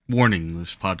Warning,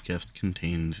 this podcast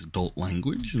contains adult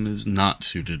language and is not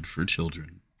suited for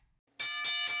children.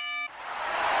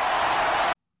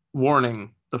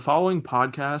 Warning, the following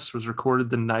podcast was recorded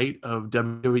the night of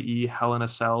WWE Hell in a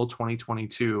Cell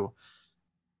 2022.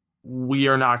 We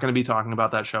are not going to be talking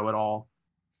about that show at all.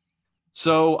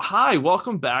 So, hi,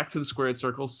 welcome back to the Squared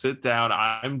Circle Sit Down.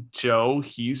 I'm Joe,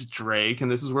 he's Drake,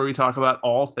 and this is where we talk about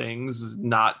all things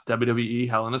not WWE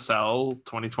Hell in a Cell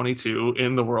 2022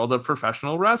 in the world of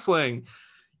professional wrestling.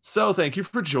 So thank you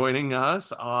for joining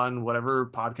us on whatever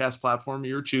podcast platform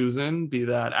you're choosing, be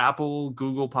that Apple,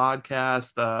 Google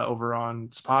Podcast, over on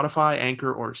Spotify,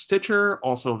 Anchor, or Stitcher.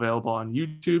 Also available on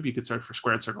YouTube. You could search for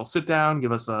Squared Circle Sit Down.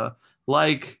 Give us a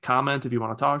like, comment if you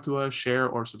want to talk to us, share,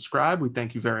 or subscribe. We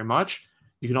thank you very much.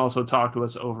 You can also talk to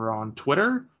us over on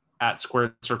Twitter at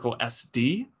Squared Circle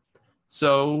SD.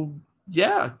 So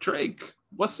yeah, Drake,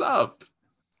 what's up?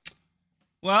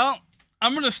 Well,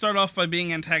 I'm going to start off by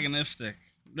being antagonistic.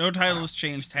 No titles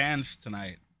changed hands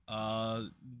tonight. Now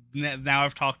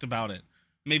I've talked about it.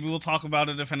 Maybe we'll talk about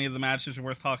it if any of the matches are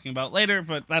worth talking about later,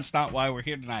 but that's not why we're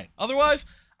here tonight. Otherwise,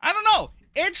 I don't know.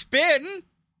 It's been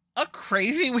a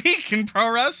crazy week in pro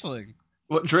wrestling.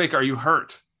 What, Drake, are you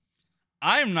hurt?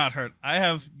 I am not hurt. I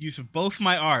have use of both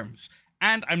my arms,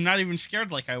 and I'm not even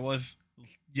scared like I was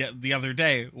the other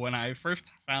day when I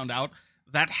first found out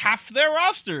that half their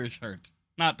roster is hurt.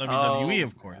 Not WWE,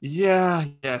 of course. Yeah.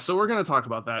 So we're going to talk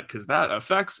about that because that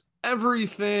affects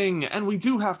everything. And we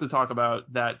do have to talk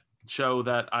about that show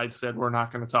that I said we're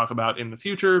not going to talk about in the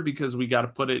future because we got to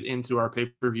put it into our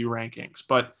pay-per-view rankings.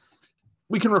 But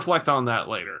we can reflect on that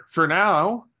later. For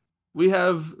now, we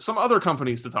have some other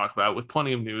companies to talk about with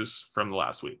plenty of news from the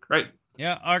last week, right?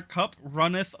 Yeah, our cup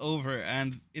runneth over,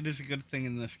 and it is a good thing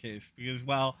in this case because,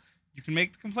 well, you can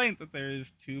make the complaint that there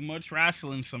is too much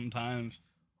wrestling sometimes.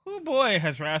 Oh boy,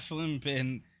 has wrestling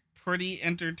been pretty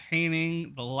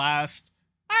entertaining the last,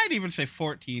 I'd even say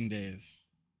 14 days.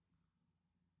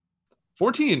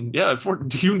 14, yeah.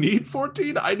 Do you need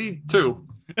 14? I need 2.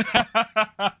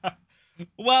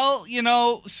 Well,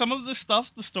 some of the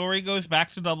stuff, the story goes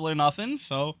back to Double or Nothing,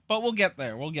 but we'll get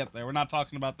there. We're not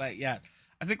talking about that yet.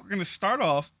 I think we're going to start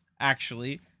off,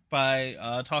 actually,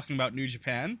 by talking about New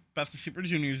Japan. Best of Super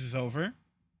Juniors is over.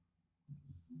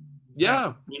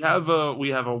 Yeah, we have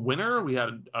a winner. We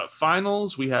had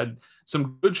finals. We had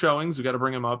some good showings. We got to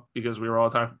bring him up because we were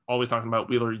always talking about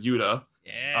Wheeler Yuta.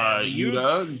 Yeah,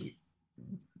 Yuta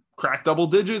cracked double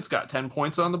digits, got 10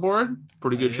 points on the board.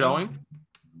 Pretty good showing.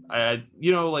 I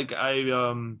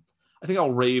think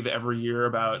I'll rave every year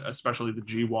about especially the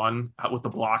G1 with the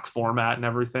block format and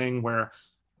everything, where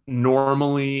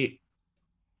normally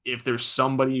if there's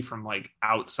somebody from like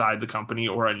outside the company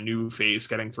or a new face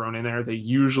getting thrown in there, they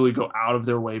usually go out of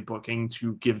their way booking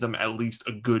to give them at least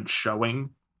a good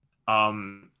showing.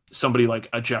 Somebody like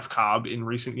a Jeff Cobb in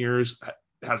recent years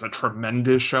has a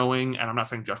tremendous showing. And I'm not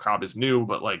saying Jeff Cobb is new,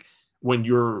 but like when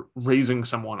you're raising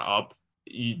someone up,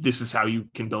 this is how you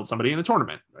can build somebody in a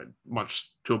tournament, much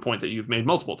to a point that you've made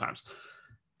multiple times.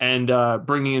 And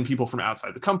bringing in people from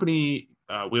outside the company,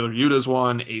 Wheeler Yuta's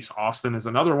one, Ace Austin is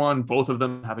another one. Both of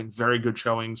them having very good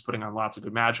showings, putting on lots of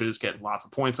good matches, getting lots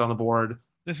of points on the board.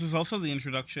 This is also the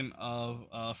introduction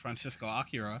of Francisco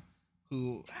Akira,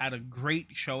 who had a great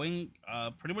showing.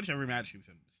 Pretty much every match he was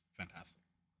in was fantastic.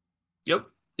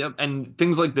 Yep. And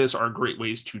things like this are great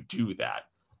ways to do that.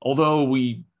 Although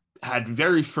we had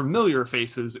very familiar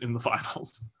faces in the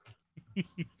finals.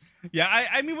 Yeah,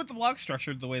 I mean, with the block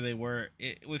structured the way they were,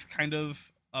 it was kind of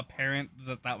apparent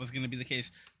that was going to be the case.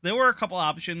 There were a couple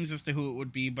options as to who it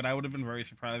would be, but I would have been very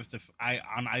surprised if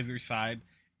on either side,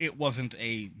 it wasn't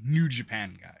a New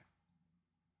Japan guy.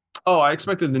 Oh, I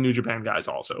expected the New Japan guys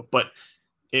also, but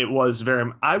it was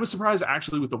I was surprised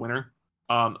actually with the winner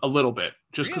a little bit,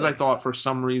 just because I thought for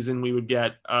some reason we would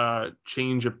get a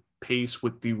change of pace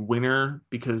with the winner,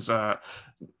 because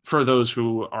for those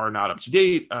who are not up to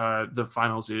date, the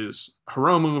finals is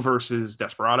Hiromu versus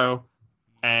Desperado.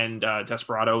 And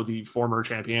Desperado, the former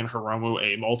champion, Hiromu,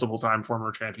 a multiple-time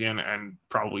former champion and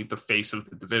probably the face of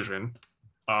the division.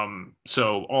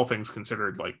 So all things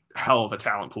considered, like hell of a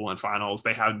talent pool in finals.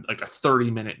 They had like a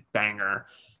 30-minute banger,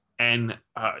 and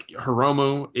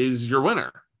Hiromu is your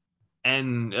winner.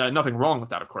 And nothing wrong with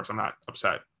that, of course. I'm not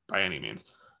upset by any means.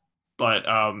 But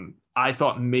I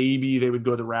thought maybe they would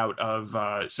go the route of,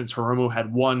 since Hiromu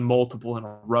had won multiple in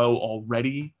a row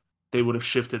already, they would have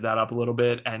shifted that up a little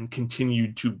bit and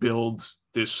continued to build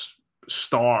this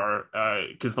star,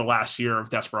 because the last year of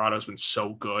Desperado has been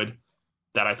so good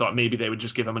that I thought maybe they would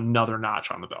just give him another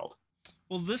notch on the belt.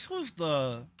 Well, this was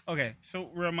okay, so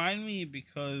remind me,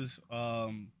 because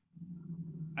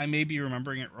I may be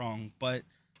remembering it wrong, but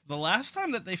the last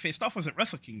time that they faced off was at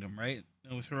Wrestle Kingdom, right?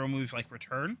 It was Hiromu's like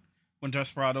return when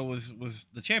Desperado was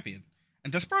the champion,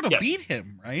 and Desperado Yes. beat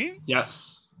him, right?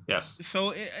 Yes.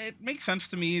 So it makes sense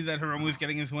to me that Hiromu's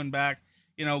getting his win back.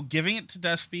 You know, giving it to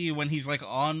Despy when he's like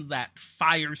on that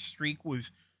fire streak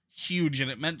was huge, and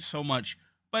it meant so much.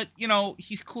 But you know,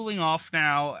 he's cooling off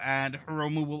now, and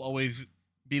Hiromu will always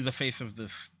be the face of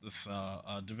this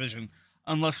division,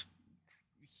 unless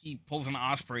he pulls an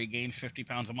Osprey, gains 50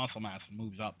 pounds of muscle mass, and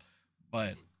moves up.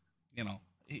 But you know,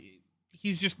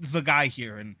 he's just the guy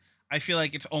here, and I feel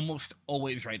like it's almost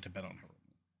always right to bet on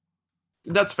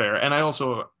Hiromu. That's fair. And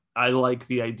I like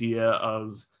the idea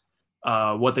of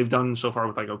what they've done so far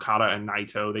with like Okada and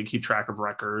Naito. They keep track of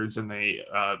records and they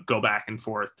go back and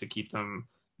forth to keep them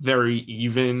very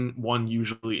even. One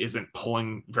usually isn't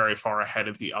pulling very far ahead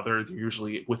of the other. They're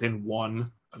usually within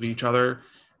one of each other.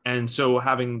 And so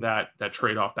having that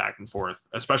trade-off back and forth,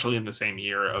 especially in the same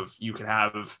year of you could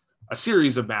have a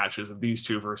series of matches of these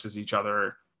two versus each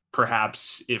other.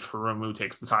 Perhaps if Hiromu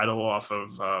takes the title off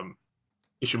of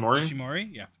Ishimori,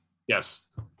 yeah. Yes.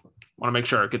 Want to make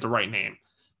sure I get the right name.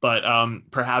 But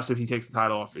perhaps if he takes the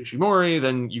title off Ishimori,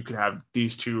 then you could have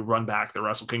these two run back the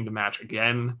Wrestle Kingdom match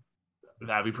again.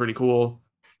 That'd be pretty cool.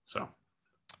 So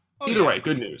either way,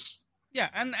 good news. Yeah,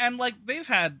 and like they've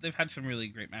had some really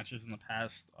great matches in the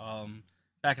past.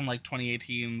 Back in like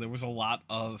 2018, there was a lot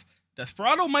of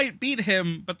Desperado might beat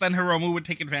him, but then Hiromu would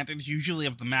take advantage, usually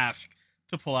of the mask,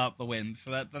 to pull out the win.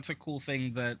 So that's a cool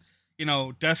thing that, you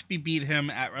know, Despy beat him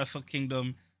at Wrestle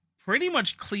Kingdom pretty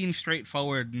much clean,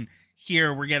 straightforward, and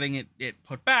here we're getting it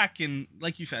put back, and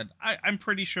like you said, I'm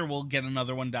pretty sure we'll get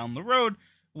another one down the road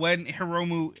when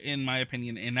Hiromu, in my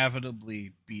opinion,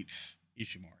 inevitably beats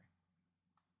Ishimori.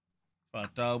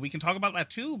 But we can talk about that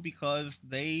too, because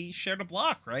they shared a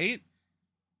block, right?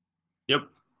 Yep.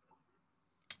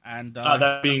 And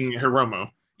that being Hiromu.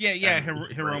 Yeah,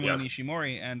 Hiromu and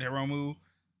Ishimori. And Hiromu,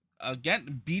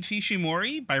 again, beats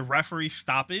Ishimori by referee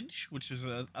stoppage, which is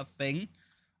a thing,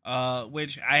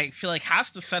 which I feel like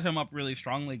has to set him up really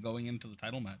strongly going into the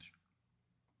title match.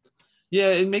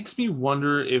 Yeah, it makes me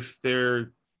wonder if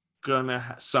they're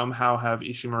gonna somehow have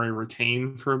Ishimori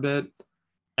retain for a bit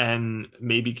and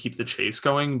maybe keep the chase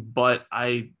going, but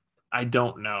I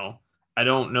don't know. I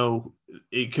don't know,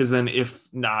 because then if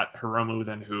not Hiromu,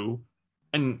 then who?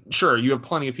 And sure, you have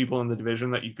plenty of people in the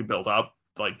division that you could build up,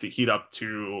 like to heat up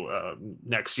to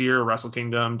next year, Wrestle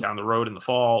Kingdom, down the road in the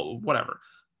fall, whatever.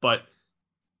 But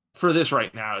for this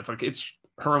right now, it's like it's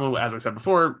Hiromu, as I said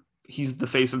before, he's the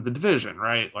face of the division,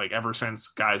 right? Like ever since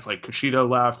guys like Kushida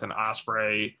left and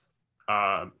Osprey,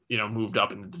 moved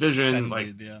up in the division,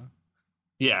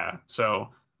 yeah. So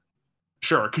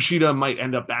sure, Kushida might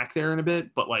end up back there in a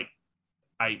bit, but like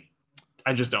I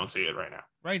just don't see it right now.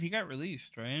 Right, he got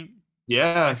released, right?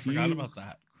 Yeah, I forgot about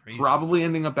that. Crazy. Probably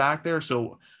ending up back there.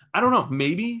 So I don't know.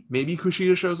 Maybe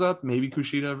Kushida shows up. Maybe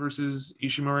Kushida versus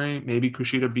Ishimori. Maybe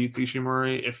Kushida beats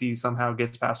Ishimori if he somehow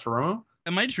gets past Hiromu.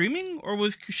 Am I dreaming, or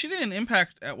was Kushida in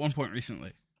Impact at one point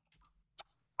recently?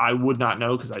 I would not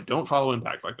know because I don't follow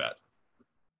Impact like that.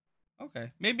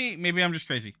 Okay, maybe I'm just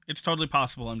crazy. It's totally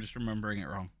possible. I'm just remembering it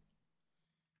wrong.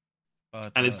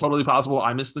 But, and it's totally possible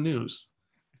I missed the news.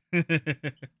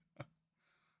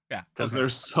 Yeah, because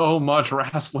there's so much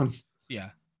wrestling.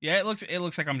 Yeah, it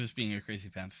looks like I'm just being a crazy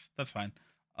pants. That's fine.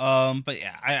 But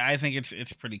yeah, I think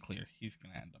it's pretty clear he's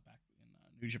gonna end up back in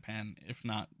New Japan, if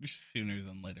not sooner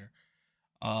than later.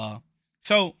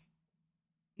 So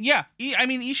yeah, I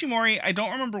mean Ishimori, I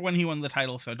don't remember when he won the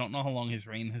title, so I don't know how long his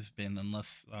reign has been,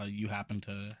 unless you happen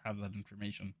to have that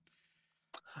information.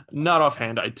 Not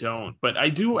offhand, I don't, but I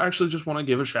do actually just want to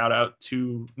give a shout out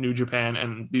to New Japan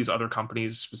and these other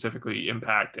companies, specifically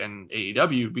Impact and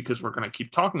AEW, because we're going to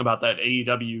keep talking about that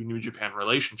AEW New Japan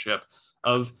relationship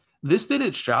of this did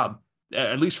its job.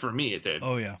 At least for me, it did.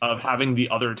 Oh yeah. Of having the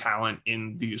other talent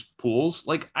in these pools.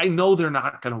 Like, I know they're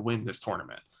not going to win this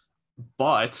tournament,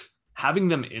 but having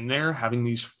them in there, having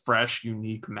these fresh,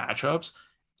 unique matchups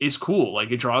is cool.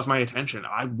 Like, it draws my attention.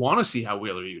 I want to see how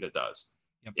Wheeler Yuta does.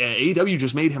 Yep. AEW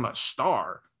just made him a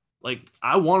star. Like,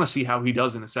 I want to see how he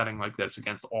does in a setting like this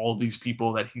against all these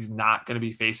people that he's not going to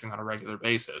be facing on a regular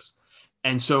basis.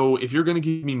 And so if you're going to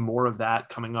give me more of that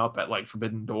coming up at like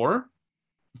Forbidden Door,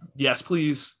 yes,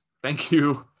 please. Thank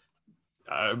you.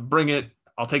 Bring it.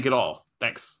 I'll take it all.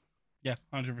 Thanks. Yeah,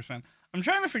 100%. I'm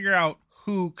trying to figure out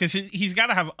who, because he's got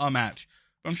to have a match,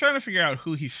 but I'm trying to figure out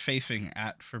who he's facing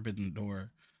at Forbidden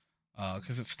Door.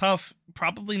 Because it's tough.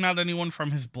 Probably not anyone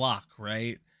from his block,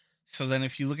 right? So then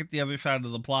if you look at the other side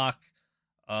of the block,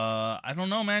 I don't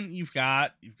know, man. You've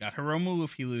got Hiromu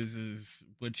if he loses,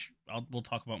 which we'll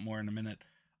talk about more in a minute.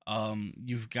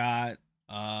 You've got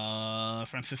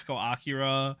Francisco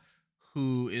Akira,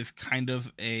 who is kind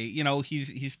of a,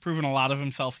 he's proven a lot of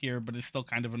himself here, but is still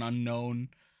kind of an unknown.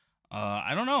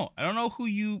 I don't know. I don't know who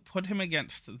you put him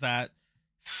against that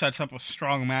sets up a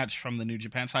strong match from the New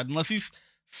Japan side, unless he's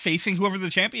facing whoever the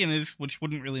champion is, which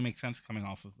wouldn't really make sense coming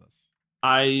off of this.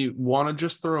 I want to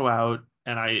just throw out,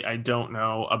 and I don't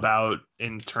know about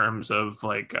in terms of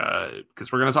like,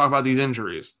 because we're going to talk about these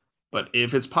injuries, but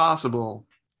if it's possible,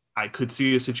 I could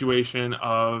see a situation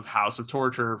of House of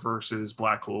Torture versus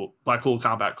Blackpool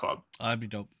Combat Club. That'd be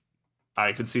dope.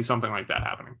 I could see something like that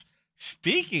happening.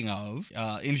 Speaking of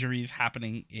injuries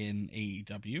happening in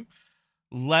AEW,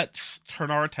 let's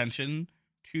turn our attention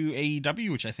to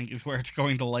AEW, which I think is where it's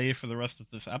going to lay for the rest of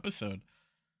this episode.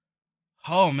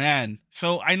 Oh, man.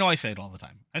 So I know I say it all the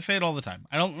time.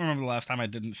 I don't remember the last time I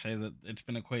didn't say that it's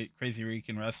been a crazy week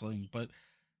in wrestling, but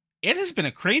it has been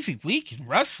a crazy week in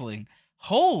wrestling.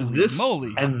 Holy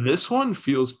moly. And this one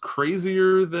feels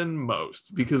crazier than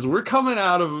most because we're coming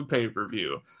out of a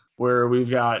pay-per-view where we've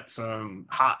got some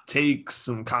hot takes,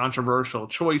 some controversial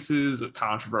choices,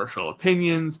 controversial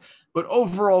opinions. But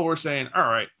overall, we're saying, all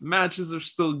right, matches are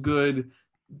still good.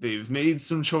 They've made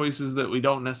some choices that we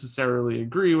don't necessarily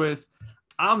agree with.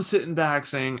 I'm sitting back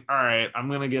saying, all right, I'm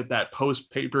going to get that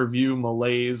post-pay-per-view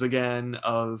malaise again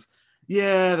of,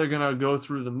 yeah, they're going to go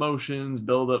through the motions,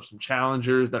 build up some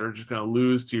challengers that are just going to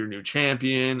lose to your new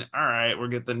champion. All right, we'll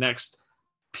get the next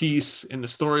piece in the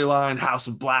storyline. House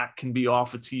of Black can be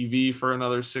off of TV for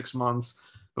another 6 months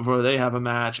before they have a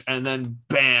match. And then,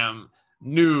 bam,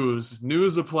 news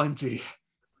aplenty.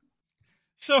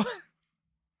 So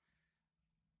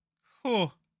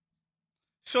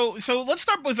let's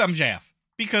start with MJF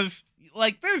because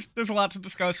like there's a lot to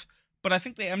discuss, but I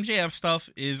think the MJF stuff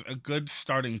is a good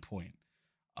starting point.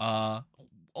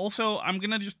 Also, I'm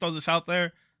gonna just throw this out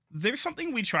there. There's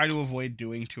something we try to avoid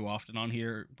doing too often on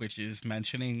here, which is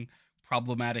mentioning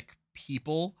problematic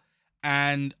people,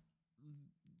 and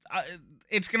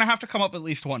it's gonna have to come up at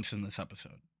least once in this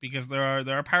episode because there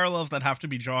are parallels that have to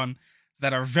be drawn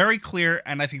that are very clear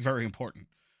and I think very important,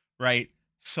 right?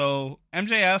 So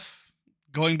MJF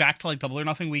going back to like Double or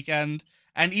Nothing weekend,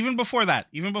 and even before that,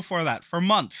 for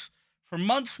months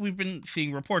we've been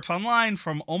seeing reports online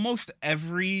from almost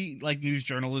every like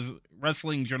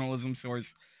wrestling journalism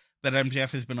source that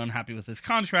MJF has been unhappy with his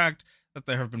contract, that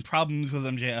there have been problems with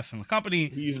MJF and the company.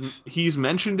 He's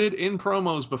mentioned it in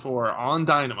promos before on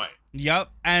Dynamite. Yep,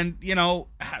 and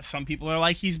some people are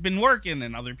like he's been working,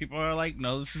 and other people are like,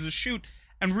 no, this is a shoot.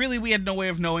 And really, we had no way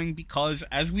of knowing because,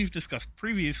 as we've discussed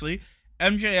previously,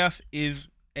 MJF is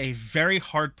a very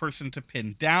hard person to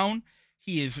pin down.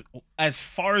 He is, as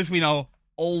far as we know,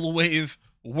 always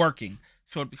working.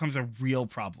 So it becomes a real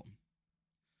problem.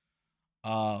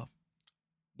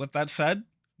 With that said,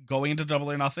 going into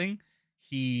Double or Nothing,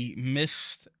 he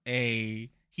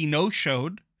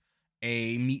no-showed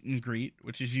a meet and greet,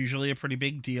 which is usually a pretty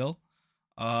big deal.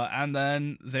 And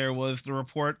then there was the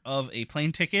report of a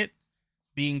plane ticket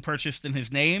being purchased in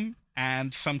his name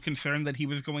and some concern that he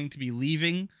was going to be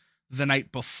leaving the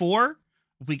night before.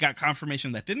 We got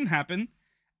confirmation that didn't happen,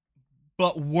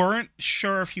 but weren't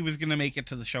sure if he was going to make it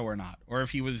to the show or not, or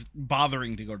if he was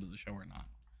bothering to go to the show or not.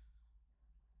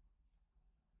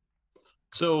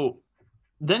 So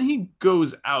then he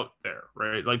goes out there,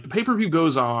 right? Like the pay-per-view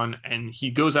goes on and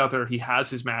he goes out there, he has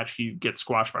his match, he gets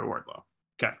squashed by Wardlow.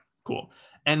 Okay, cool.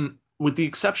 And with the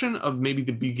exception of maybe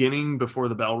the beginning before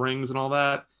the bell rings and all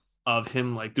that, of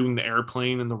him like doing the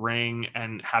airplane in the ring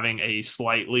and having a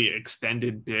slightly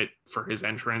extended bit for his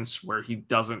entrance where he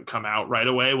doesn't come out right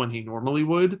away when he normally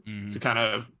would, to kind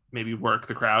of maybe work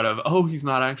the crowd of, oh, he's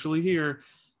not actually here.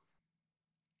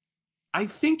 I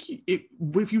think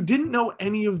if you didn't know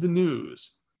any of the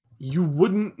news, you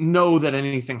wouldn't know that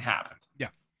anything happened. Yeah.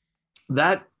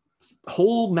 That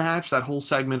whole match, that whole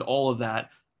segment, all of that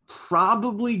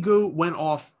probably went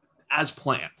off as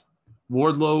planned.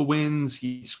 Wardlow wins,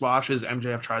 he squashes,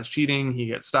 MJF tries cheating, he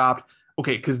gets stopped.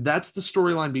 Okay, because that's the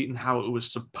storyline beat and how it was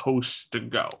supposed to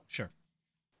go. Sure.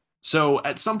 So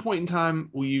at some point in time,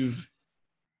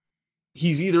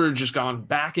 he's either just gone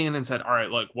back in and said, all right,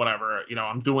 look, whatever,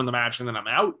 I'm doing the match and then I'm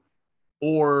out,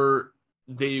 or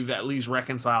they've at least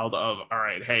reconciled of, all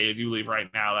right, hey, if you leave right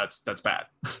now, that's bad.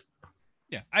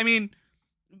 Yeah, I mean,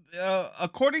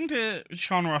 according to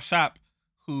Sean Ross Sapp,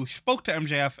 who spoke to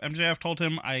MJF told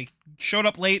him, I showed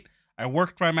up late, I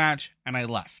worked my match, and I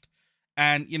left.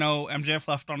 And, MJF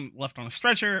left on a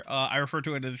stretcher. I refer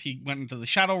to it as he went into the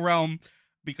shadow realm,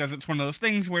 because it's one of those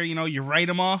things where, you write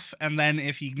him off, and then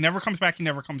if he never comes back, he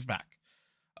never comes back.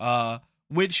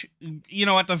 Which,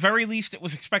 at the very least, it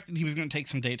was expected he was going to take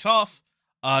some dates off.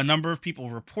 A number of people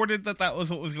reported that that was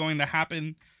what was going to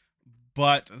happen,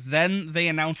 but then they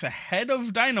announced ahead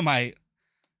of Dynamite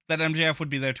that MJF would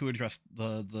be there to address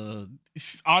the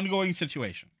ongoing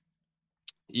situation.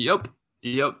 Yep.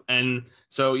 And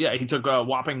so, yeah, he took a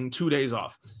whopping 2 days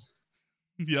off.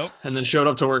 Yep. And then showed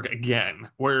up to work again,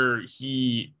 where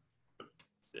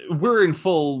we're in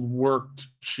full worked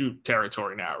shoot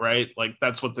territory now, right? Like,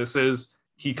 that's what this is.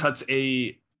 He cuts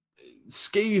a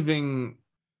scathing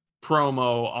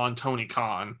promo on Tony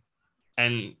Khan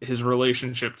and his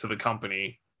relationship to the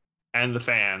company and the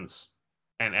fans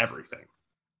and everything.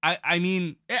 I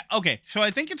mean, okay, so I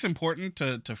think it's important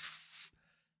to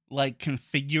like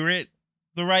configure it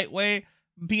the right way,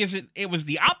 because it was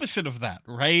the opposite of that,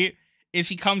 right? Is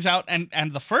he comes out and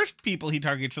the first people he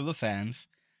targets are the fans,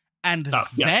 and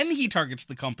then he targets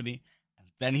the company, and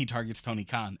then he targets Tony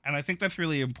Khan. And I think that's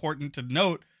really important to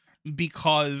note,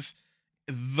 because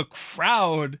the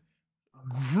crowd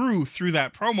grew through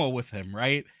that promo with him,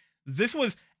 right? This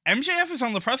was MJF is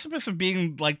on the precipice of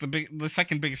being like the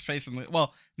second biggest face in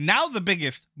now the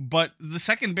biggest, but the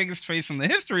second biggest face in the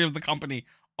history of the company,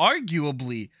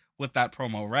 arguably, with that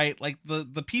promo, right? Like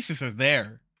the pieces are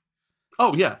there.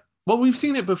 Oh yeah. Well, we've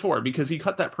seen it before, because he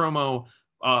cut that promo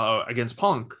against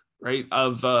Punk, right?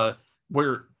 Of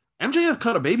where MJF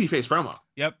cut a babyface promo.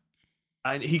 Yep.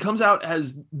 And he comes out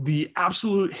as the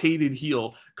absolute hated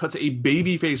heel, cuts a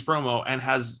babyface promo, and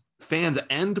has fans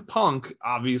and Punk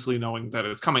obviously knowing that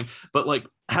it's coming, but like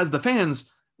has the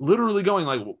fans literally going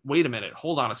like, wait a minute,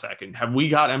 hold on a second, have we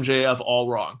got MJF all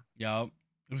wrong? Yep.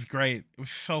 It was great. It was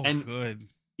so good.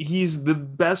 He's the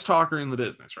best talker in the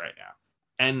business right now.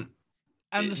 And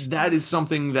that is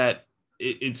something that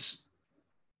this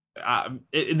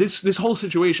whole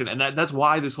situation, and that's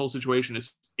why this whole situation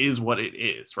is what it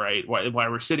is, right? Why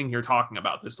we're sitting here talking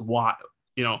about this. Why,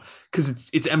 because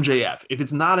it's MJF. If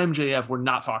it's not MJF, we're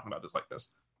not talking about this like this,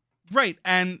 right?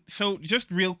 And so,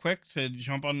 just real quick to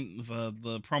jump on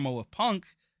the promo with Punk,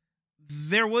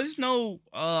 there was no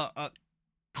a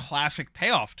classic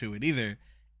payoff to it either.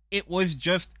 It was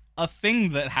just a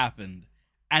thing that happened,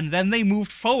 and then they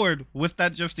moved forward with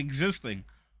that just existing,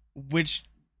 which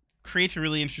creates a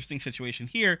really interesting situation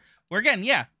here, where again,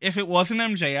 yeah, if it wasn't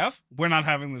MJF, we're not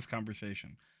having this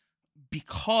conversation,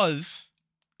 because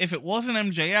if it wasn't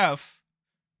MJF,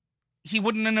 he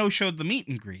wouldn't have no-showed the meet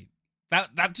and greet.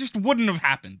 That just wouldn't have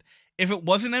happened. If it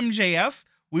wasn't MJF,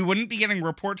 we wouldn't be getting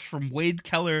reports from Wade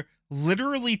Keller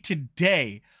literally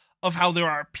today of how there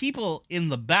are people in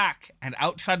the back and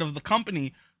outside of the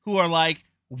company who are like,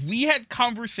 we had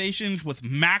conversations with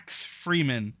Max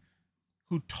Freeman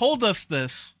who told us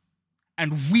this,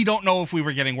 and we don't know if we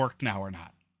were getting worked now or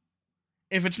not.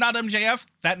 If it's not MJF,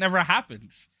 that never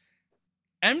happens.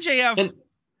 MJF...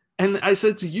 And I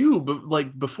said to you, but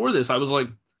like before this, I was like,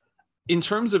 in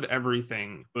terms of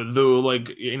everything, though,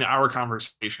 like in our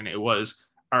conversation, it was,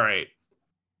 all right,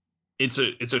 it's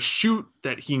a shoot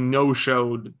that he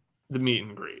no-showed the meet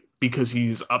and greet because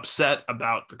he's upset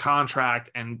about the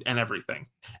contract and everything.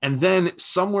 And then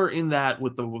somewhere in that,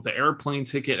 with the airplane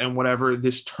ticket and whatever,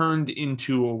 this turned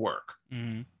into a work.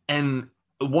 Mm-hmm. And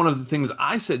one of the things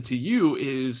I said to you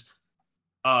is,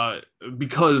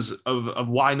 because of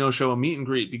why no show a meet and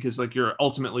greet, because like you're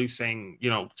ultimately saying,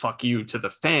 fuck you to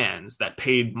the fans that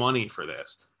paid money for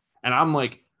this. And I'm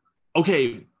like,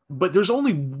 okay, but there's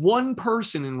only one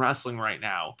person in wrestling right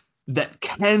now that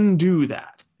can do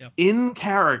that in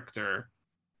character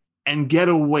and get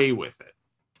away with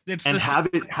it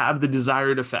have the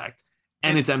desired effect.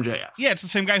 And it's MJF. Yeah, it's the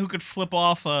same guy who could flip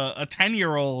off a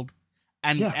 10-year-old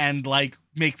and like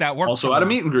make that work. Also at a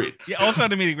meet and greet. Yeah, also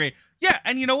at a meet and greet. Yeah,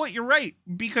 and you know what? You're right,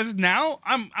 because now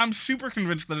I'm super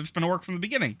convinced that it's been a work from the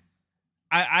beginning.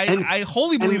 I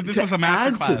wholly believe this was a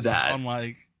masterclass on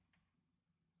like.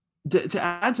 To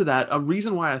add to that, a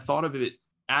reason why I thought of it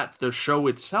at the show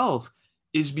itself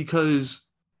is because,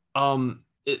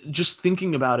 just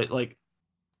thinking about it, like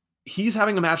he's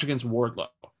having a match against Wardlow,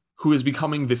 who is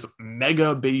becoming this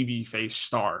mega babyface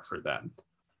star for them,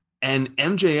 and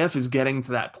MJF is getting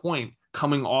to that point,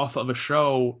 coming off of a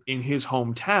show in his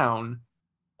hometown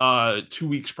 2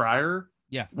 weeks prior,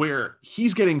 where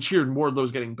he's getting cheered and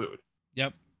Wardlow's getting booed.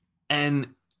 Yep. And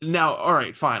now, all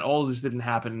right, fine, all of this didn't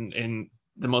happen in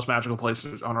the most magical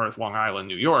places on earth, Long Island,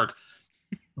 New York,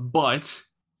 but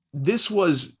this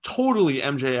was totally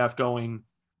MJF going,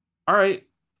 all right,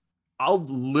 I'll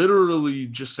literally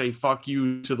just say fuck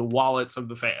you to the wallets of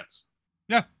the fans.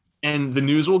 Yeah. And the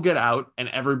news will get out and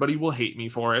everybody will hate me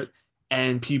for it.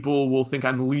 And people will think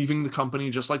I'm leaving the company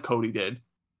just like Cody did.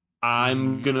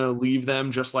 I'm going to leave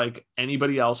them just like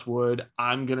anybody else would.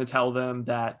 I'm going to tell them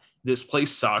that this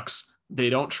place sucks. They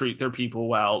don't treat their people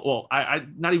well. Well, I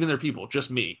not even their people,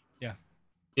 just me. Yeah.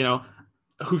 You know,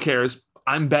 who cares?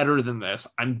 I'm better than this.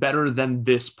 I'm better than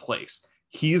this place.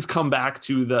 He's come back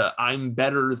to the I'm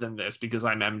better than this because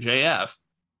I'm MJF.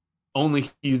 Only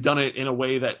he's done it in a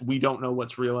way that we don't know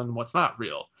what's real and what's not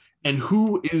real. And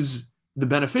who is the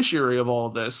beneficiary of all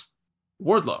of this?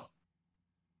 Wardlow.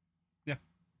 Yeah.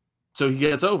 So he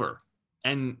gets over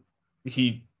and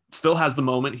he still has the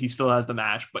moment. He still has the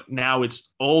match, but now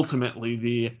it's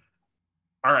ultimately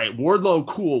all right, Wardlow,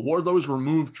 cool. Wardlow's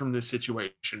removed from this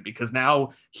situation because now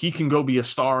he can go be a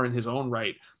star in his own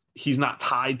right. He's not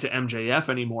tied to MJF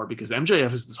anymore because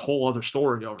MJF is this whole other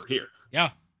story over here. Yeah.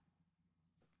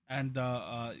 And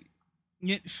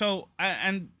so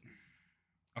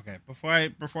okay, before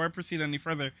I proceed any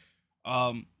further, I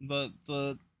want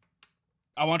to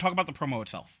talk about the promo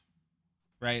itself,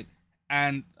 right?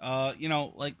 And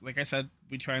like I said,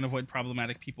 we try and avoid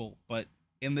problematic people, but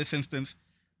in this instance,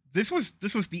 this was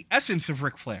the essence of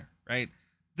Ric Flair, right?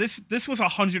 This was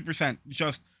 100%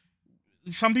 just.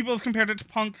 Some people have compared it to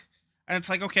Punk, and it's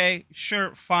like, okay,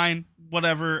 sure, fine,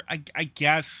 whatever. I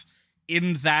guess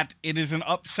in that it is an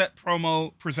upset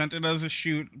promo presented as a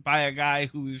shoot by a guy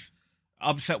who's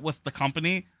upset with the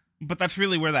company, but that's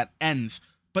really where that ends.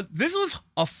 But this was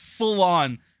a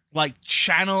full-on like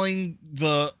channeling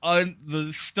the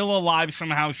still alive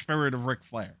somehow spirit of Ric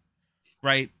Flair,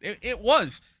 right? It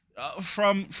was.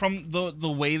 From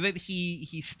the way that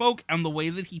he spoke and the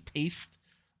way that he paced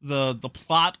the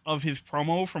plot of his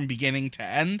promo from beginning to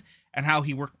end and how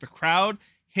he worked the crowd,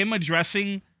 him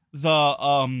addressing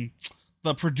the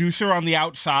producer on the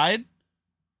outside,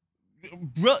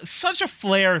 such a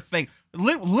Flair thing.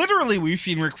 Literally, we've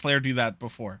seen Ric Flair do that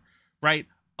before, right?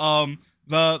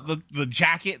 The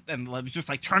jacket and it's just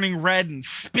like turning red and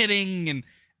spitting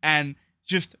and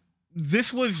just.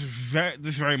 This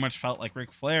very much felt like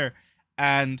Ric Flair,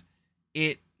 and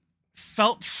it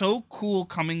felt so cool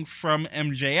coming from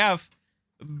MJF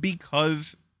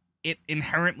because it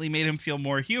inherently made him feel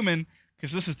more human,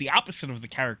 because this is the opposite of the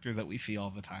character that we see all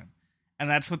the time. And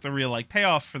that's what the real like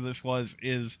payoff for this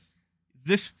is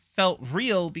this felt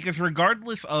real, because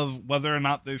regardless of whether or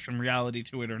not there's some reality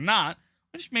to it or not,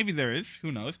 which maybe there is,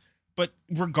 who knows, but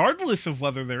regardless of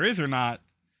whether there is or not,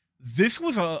 this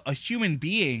was a human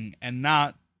being and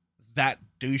not that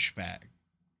douchebag.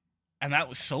 And that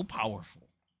was so powerful.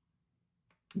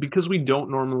 Because we don't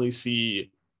normally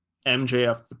see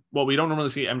MJF, we don't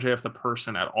normally see MJF the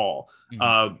person at all.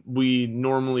 Mm-hmm. We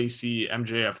normally see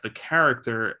MJF the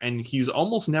character, and he's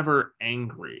almost never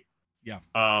angry. Yeah.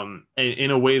 In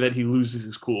a way that he loses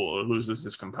his cool or loses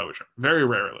his composure. Very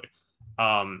rarely.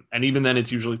 And even then,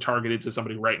 it's usually targeted to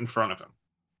somebody right in front of him.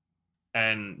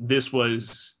 And this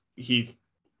was...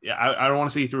 I don't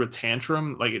want to say he threw a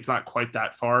tantrum. Like, it's not quite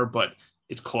that far, but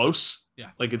it's close. Yeah.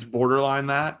 Like, it's borderline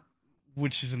that.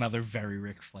 Which is another very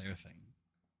Ric Flair thing.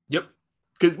 Yep.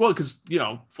 Because,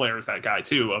 Flair is that guy,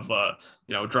 too, of,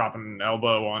 dropping an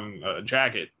elbow on a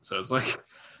jacket. So it's like,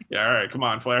 yeah, all right, come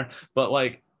on, Flair. But,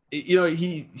 like,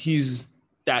 he's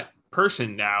that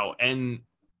person now. And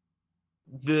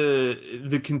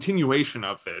the continuation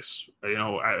of this,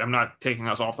 I'm not taking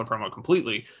us off the promo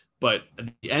completely, but at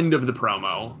the end of the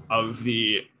promo of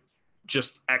the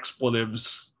just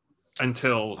expletives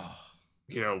until,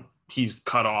 he's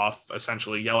cut off,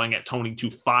 essentially yelling at Tony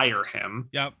to fire him.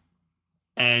 Yep.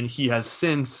 And he has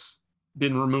since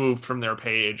been removed from their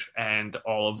page, and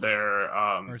all of their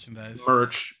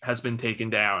merch has been taken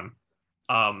down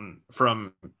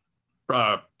from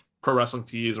Pro Wrestling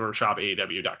Tees or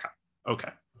ShopAEW.com. Okay.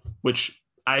 Which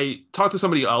I talked to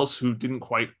somebody else who didn't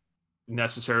quite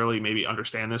necessarily maybe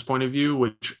understand this point of view,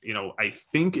 which I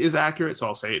think is accurate, so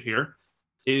I'll say it here,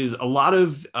 is a lot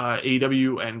of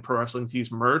AEW and Pro Wrestling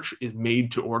Tees merch is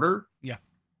made to order. Yeah.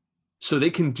 So they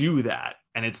can do that,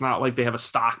 and it's not like they have a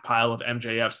stockpile of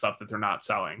MJF stuff that they're not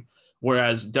selling.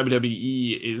 Whereas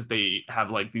WWE is they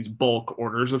have like these bulk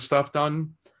orders of stuff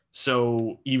done.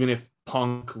 So even if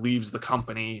Punk leaves the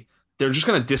company, they're just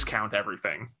going to discount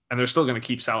everything, and they're still going to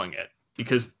keep selling it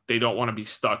because they don't want to be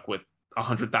stuck with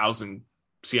 100,000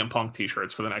 CM Punk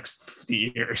t-shirts for the next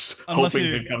 50 years, hoping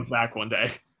he comes back one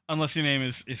day. Unless your name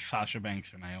is Sasha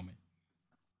Banks or Naomi.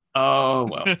 Oh,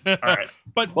 well, all right.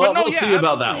 but we'll no, see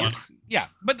about that one. Yeah,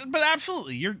 but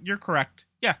absolutely, you're correct.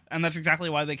 Yeah, and that's exactly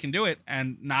why they can do it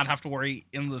and not have to worry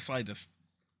in the slightest.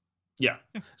 Yeah.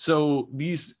 So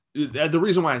the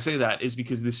reason why I say that is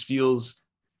because this feels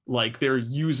like they're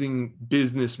using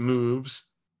business moves,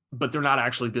 but they're not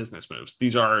actually business moves.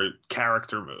 These are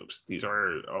character moves. These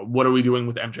are, what are we doing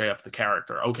with MJF, the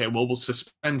character? Okay, well, we'll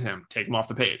suspend him, take him off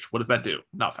the page. What does that do?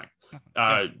 Nothing.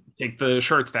 Take the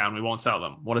shirts down. We won't sell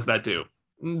them. What does that do?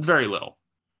 Very little.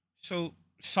 So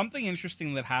something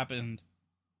interesting that happened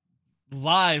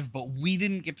live, but we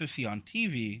didn't get to see on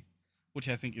TV, which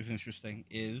I think is interesting,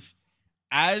 is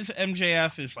as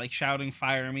MJF is like shouting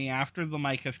 "Fire me" after the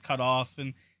mic has cut off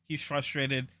and he's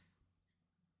frustrated.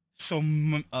 So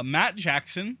Matt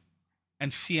Jackson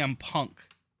and CM Punk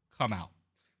come out.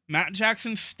 Matt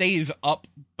Jackson stays up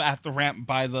at the ramp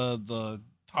by the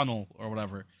tunnel or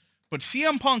whatever, but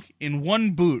CM Punk in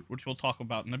one boot, which we'll talk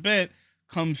about in a bit,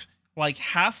 comes like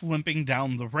half limping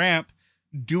down the ramp,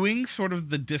 doing sort of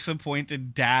the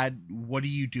disappointed dad, "What are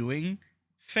you doing?"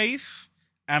 face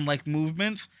and like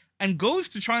movements, and goes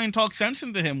to try and talk sense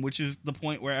into him, which is the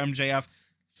point where MJF,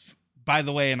 by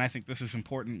the way, and I think this is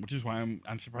important, which is why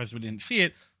I'm surprised we didn't see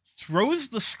it, throws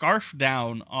the scarf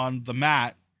down on the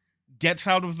mat, gets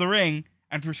out of the ring,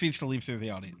 and proceeds to leave through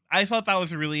the audience. I thought that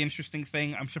was a really interesting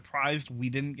thing. I'm surprised we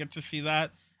didn't get to see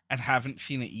that and haven't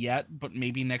seen it yet, but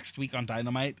maybe next week on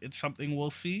Dynamite it's something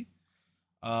we'll see.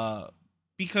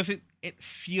 Because it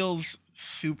feels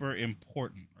super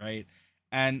important, right?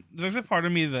 And there's a part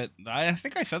of me that, I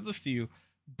think I said this to you,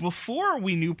 before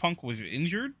we knew Punk was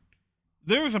injured,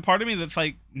 there was a part of me that's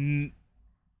like,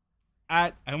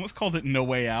 I almost called it No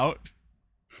Way Out.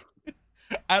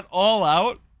 At All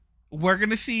Out, we're going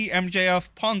to see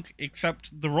MJF Punk,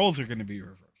 except the roles are going to be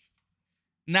reversed.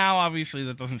 Now, obviously,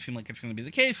 that doesn't seem like it's going to be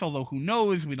the case, although who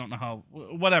knows? We don't know how,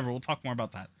 whatever, we'll talk more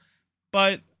about that.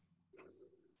 But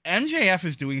MJF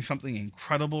is doing something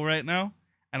incredible right now,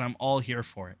 and I'm all here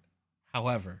for it.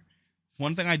 However,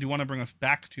 one thing I do want to bring us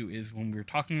back to is when we were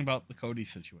talking about the Cody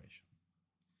situation.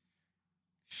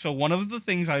 So one of the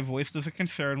things I voiced as a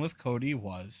concern with Cody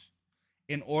was,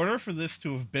 in order for this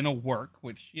to have been a work,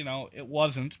 which, you know, it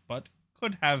wasn't, but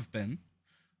could have been,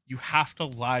 you have to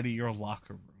lie to your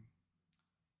locker room.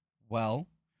 Well,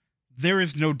 there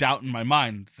is no doubt in my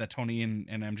mind that Tony and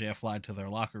MJF lied to their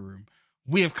locker room.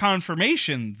 We have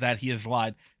confirmation that he has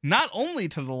lied, not only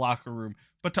to the locker room,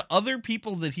 but to other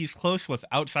people that he's close with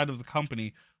outside of the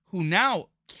company, who now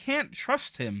can't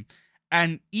trust him.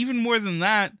 And even more than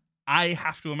that, I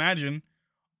have to imagine,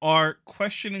 are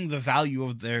questioning the value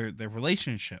of their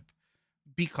relationship,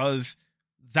 because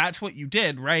that's what you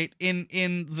did, right?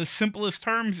 In the simplest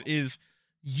terms is,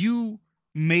 you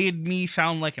made me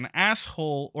sound like an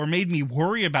asshole, or made me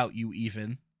worry about you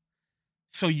even,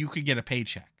 so you could get a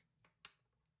paycheck.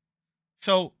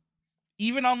 So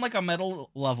even on like a meta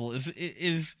level,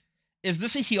 is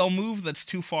this a heel move that's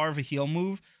too far of a heel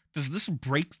move? Does this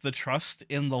break the trust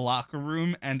in the locker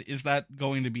room, and is that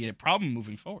going to be a problem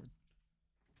moving forward?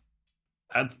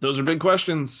 Those are big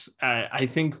questions. I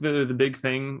think the big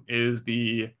thing is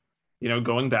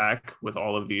going back with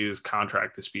all of these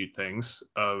contract dispute things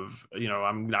of,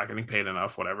 I'm not getting paid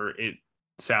enough, whatever. It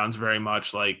sounds very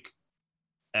much like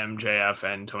MJF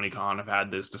and Tony Khan have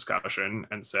had this discussion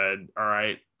and said, all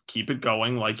right, keep it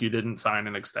going like you didn't sign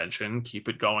an extension. Keep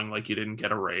it going like you didn't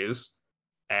get a raise.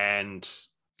 And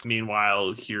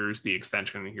meanwhile, here's the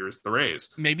extension and here's the raise.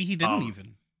 Maybe he didn't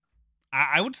even.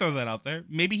 I would throw that out there.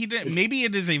 Maybe he didn't. Maybe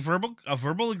it is a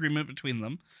verbal agreement between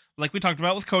them. Like we talked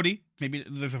about with Cody. Maybe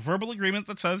there's a verbal agreement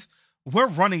that says, we're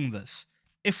running this.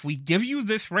 If we give you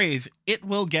this raise, it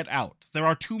will get out. There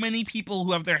are too many people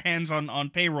who have their hands on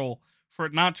payroll for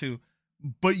it not to.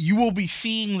 But you will be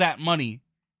seeing that money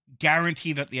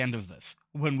guaranteed at the end of this,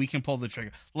 when we can pull the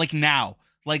trigger. Like now.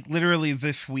 Like literally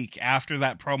this week after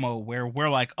that promo where we're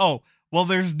like, oh, well,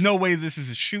 there's no way this is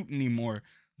a shoot anymore.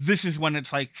 This is when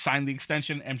it's like, sign the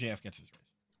extension, MJF gets his raise.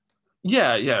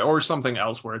 Yeah. Or something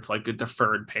else where it's like a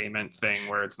deferred payment thing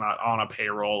where it's not on a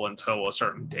payroll until a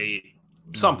certain date.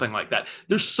 Something like that.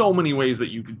 There's so many ways that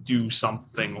you could do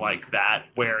something like that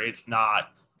where it's not,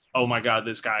 oh my God,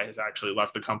 this guy has actually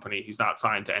left the company. He's not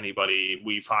signed to anybody.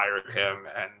 We fired him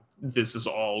and this is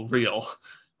all real.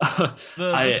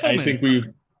 I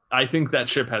think that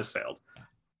ship has sailed.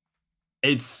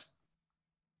 It's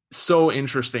so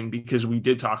interesting because we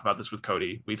did talk about this with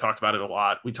Cody. We talked about it a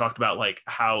lot. We talked about like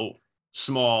how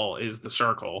small is the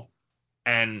circle,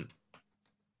 and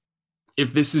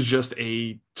if this is just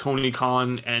a Tony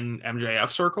Khan and MJF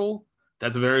circle,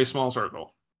 that's a very small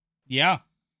circle. Yeah.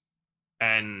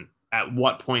 And at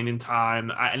what point in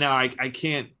time? I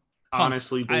can't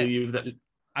honestly believe that.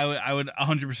 I would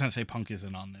 100% say Punk is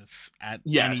in on this.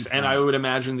 Yes, and I would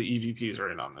imagine the EVPs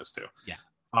are in on this too. Yeah.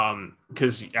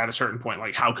 Because at a certain point,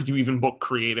 like, how could you even book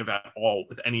creative at all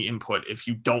with any input if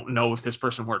you don't know if this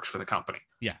person works for the company?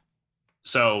 Yeah.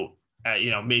 So,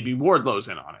 maybe Wardlow's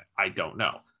in on it. I don't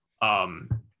know.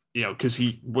 Because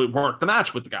he worked the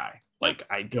match with the guy. Like,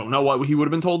 I don't know what he would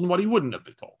have been told and what he wouldn't have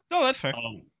been told. No, that's fair.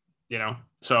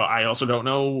 So I also don't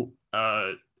know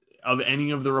of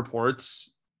any of the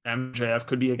reports. MJF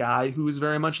could be a guy who is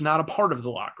very much not a part of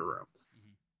the locker room.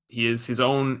 He is his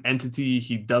own entity.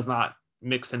 He does not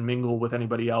mix and mingle with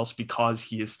anybody else because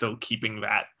he is still keeping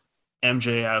that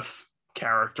MJF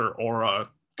character aura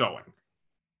going.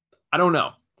 I don't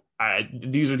know.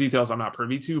 These are details I'm not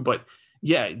privy to, but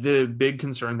yeah, the big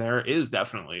concern there is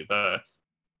definitely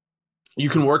you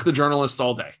can work the journalists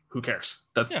all day. Who cares?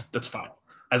 That's fine.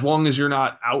 As long as you're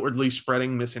not outwardly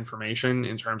spreading misinformation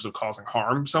in terms of causing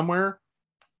harm somewhere,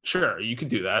 sure, you could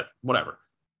do that, whatever.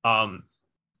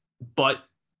 But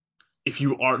if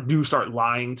you do start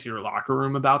lying to your locker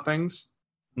room about things,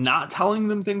 not telling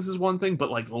them things is one thing, but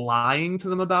like lying to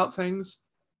them about things,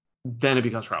 then it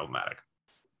becomes problematic.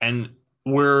 And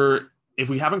if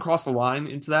we haven't crossed the line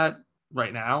into that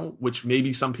right now, which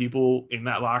maybe some people in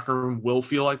that locker room will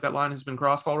feel like that line has been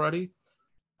crossed already,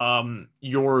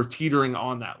 you're teetering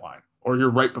on that line, or you're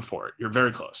right before it. You're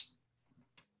very close.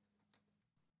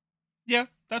 Yeah,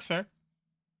 that's fair.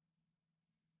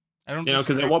 I don't,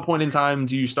 because at what point in time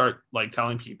do you start like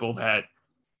telling people that,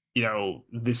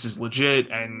 this is legit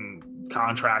and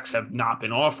contracts have not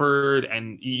been offered,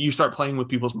 and you start playing with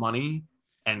people's money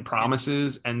and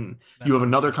promises, and you have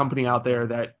another company out there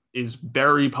that is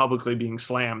very publicly being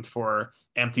slammed for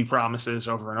empty promises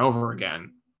over and over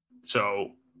again.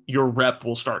 So your rep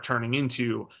will start turning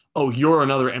into, oh, you're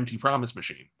another empty promise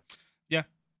machine. Yeah.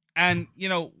 And,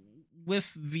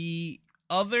 with the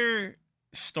other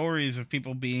stories of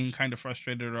people being kind of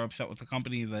frustrated or upset with the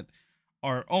company that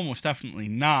are almost definitely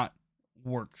not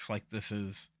works like this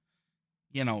is,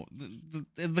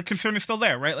 the concern is still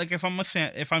there, right? Like if I'm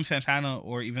Santana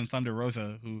or even Thunder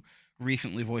Rosa, who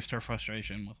recently voiced her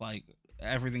frustration with like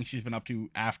everything she's been up to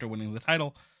after winning the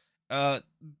title, I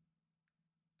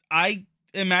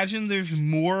imagine there's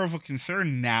more of a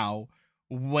concern now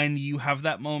when you have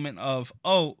that moment of,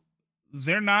 oh,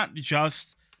 they're not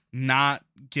just not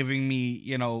giving me,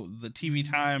 the TV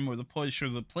time or the push or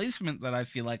the placement that I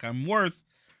feel like I'm worth.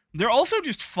 They're also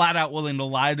just flat out willing to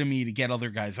lie to me to get other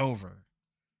guys over.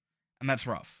 And that's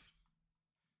rough.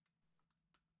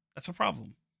 That's a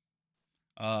problem.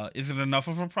 Is it enough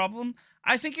of a problem?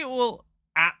 I think it will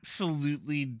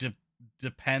absolutely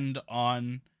depend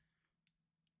on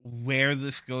where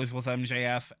this goes with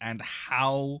MJF and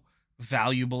how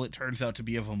valuable it turns out to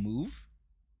be of a move.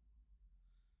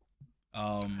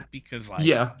 Because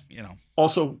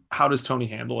also, how does Tony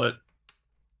handle it?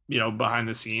 Behind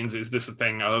the scenes, is this a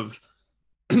thing of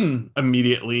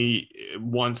immediately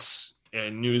once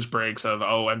news breaks of,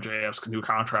 oh, MJF's new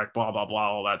contract, blah blah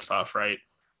blah, all that stuff, right?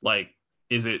 Like,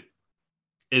 is it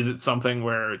something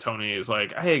where Tony is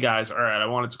like, hey guys, all right, I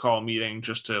wanted to call a meeting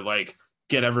just to like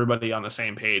get everybody on the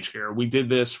same page here. We did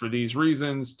this for these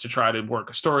reasons to try to work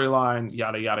a storyline,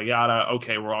 yada yada yada.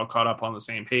 Okay, we're all caught up on the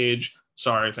same page.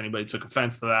 Sorry if anybody took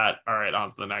offense to that. All right, on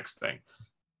to the next thing.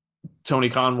 Tony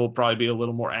Khan will probably be a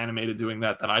little more animated doing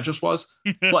that than I just was.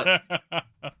 But,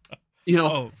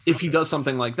 if he does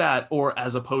something like that, or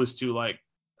as opposed to like,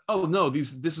 oh, no,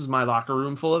 this is my locker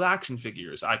room full of action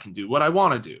figures. I can do what I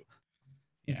want to do.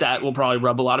 Yeah, that will probably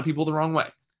rub a lot of people the wrong way.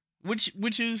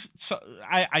 Which is,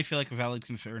 I feel like a valid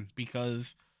concern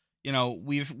because,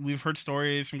 we've heard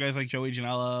stories from guys like Joey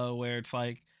Janela where it's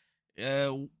like,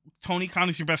 Tony Khan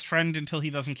is your best friend until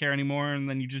he doesn't care anymore, and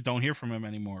then you just don't hear from him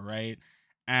anymore, right?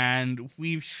 And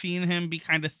we've seen him be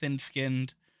kind of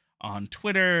thin-skinned on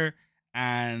Twitter,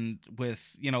 and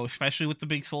with, especially with the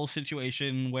Big Soul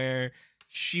situation where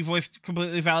she voiced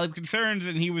completely valid concerns,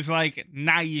 and he was like,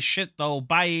 nah, you shit though,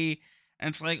 bye. And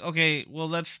it's like, okay, well,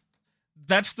 those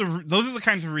are the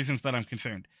kinds of reasons that I'm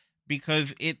concerned,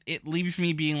 because it leaves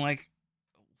me being like,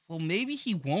 well, maybe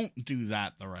he won't do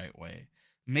that the right way.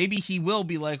 Maybe he will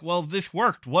be like, well, this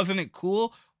worked. Wasn't it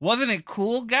cool? Wasn't it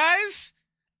cool, guys?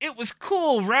 It was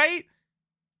cool, right?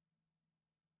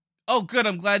 Oh, good.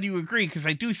 I'm glad you agree, because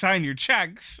I do sign your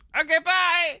checks. Okay,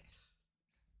 bye.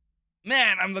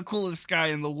 Man, I'm the coolest guy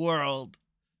in the world.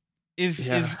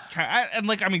 And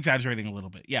like, I'm exaggerating a little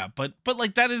bit, yeah, but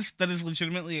like that is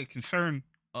legitimately a concern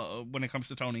when it comes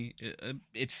to Tony.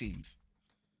 It seems.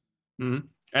 Mm-hmm.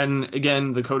 And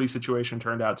again, the Cody situation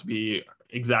turned out to be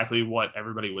exactly what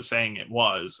everybody was saying it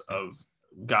was, of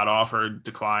got offered,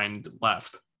 declined,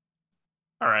 left.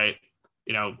 All right.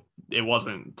 It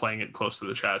wasn't playing it close to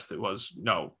the chest. It was,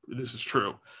 no, this is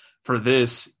true. For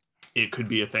this, it could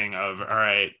be a thing of, all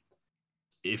right,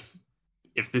 if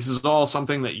this is all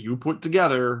something that you put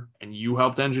together and you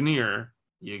helped engineer,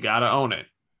 you got to own it.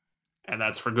 And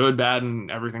that's for good, bad, and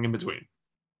everything in between.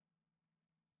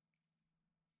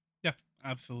 Yeah,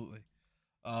 absolutely.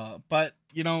 But,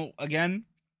 again,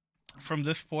 from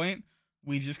this point,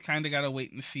 we just kind of got to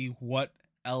wait and see what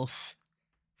else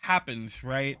happens,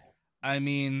 right? I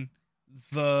mean,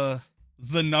 the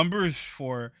numbers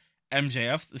for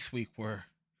MJF this week were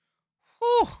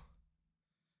whew,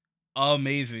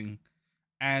 amazing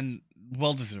and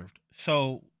well deserved.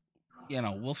 So,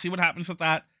 we'll see what happens with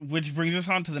that, which brings us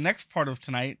on to the next part of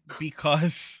tonight,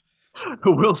 because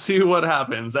we'll see what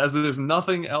happens, as if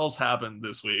nothing else happened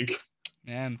this week.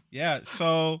 Man, yeah.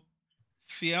 So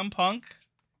CM Punk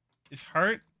is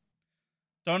hurt.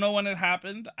 Don't know when it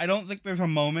happened. I don't think there's a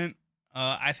moment.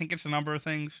 I think it's a number of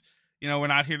things. We're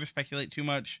not here to speculate too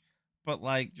much, but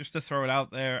just to throw it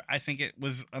out there, I think it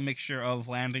was a mixture of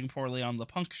landing poorly on the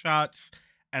Punk shots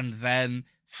and then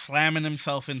slamming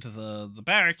himself into the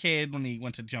barricade when he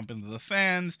went to jump into the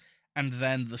fans, and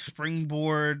then the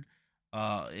springboard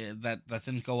that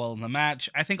didn't go well in the match.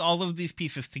 I think all of these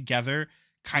pieces together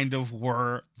kind of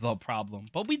were the problem,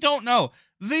 but we don't know.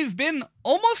 They've been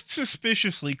almost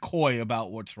suspiciously coy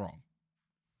about what's wrong.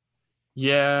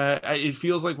 Yeah, it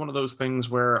feels like one of those things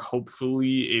where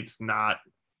hopefully it's not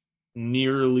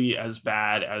nearly as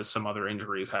bad as some other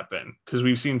injuries have been, because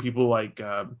we've seen people like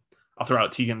I'll throw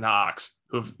out Tegan Knox,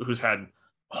 who's had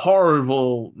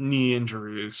horrible knee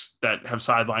injuries that have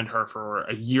sidelined her for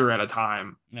a year at a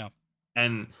time. Yeah,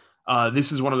 and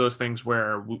this is one of those things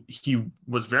where he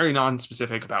was very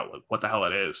non-specific about what the hell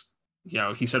it is.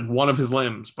 He said one of his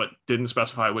limbs, but didn't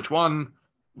specify which one.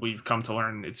 We've come to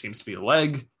learn it seems to be a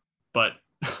leg, but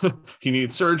he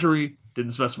needed surgery.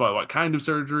 Didn't specify what kind of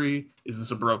surgery. Is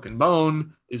this a broken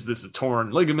bone? Is this a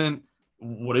torn ligament?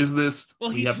 What is this?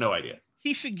 Well, we have no idea.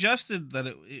 He suggested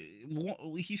that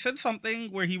he said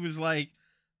something where he was like,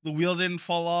 the wheel didn't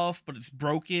fall off, but it's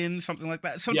broken, something like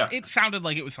that. So it sounded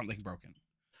like it was something broken.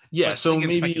 Yeah, but so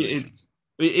maybe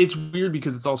it's weird,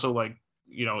 because it's also like,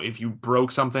 if you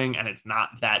broke something and it's not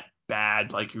that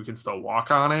bad, like you can still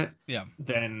walk on it,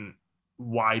 then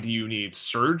why do you need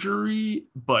surgery?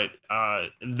 But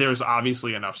there's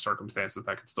obviously enough circumstances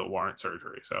that could still warrant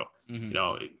surgery. So,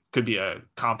 it could be a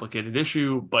complicated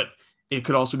issue, but it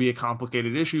could also be a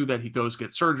complicated issue that he goes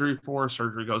get surgery for.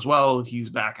 Surgery goes well, he's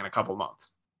back in a couple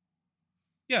months.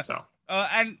 Yeah. So,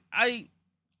 and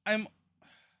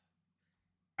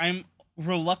I'm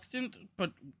reluctant,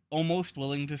 but almost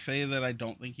willing to say that I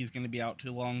don't think he's going to be out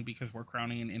too long, because we're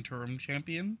crowning an interim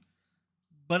champion.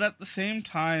 But at the same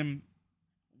time,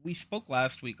 we spoke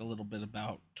last week a little bit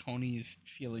about Tony's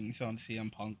feelings on CM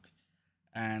Punk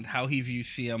and how he views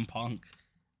CM Punk.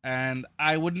 And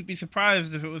I wouldn't be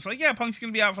surprised if it was like, yeah, Punk's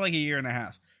going to be out for like a year and a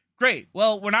half. Great.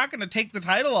 Well, we're not going to take the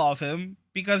title off him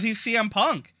because he's CM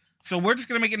Punk. So we're just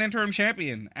going to make an interim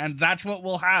champion, and that's what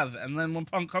we'll have. And then when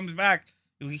Punk comes back,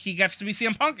 he gets to be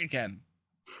CM Punk again.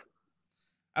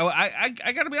 I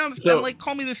got to be honest, so, and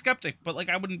call me the skeptic, but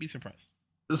I wouldn't be surprised.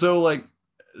 So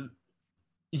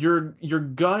your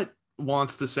gut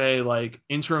wants to say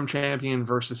interim champion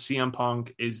versus CM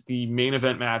Punk is the main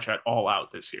event match at All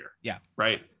Out this year. Yeah.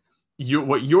 Right?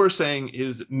 What you're saying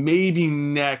is maybe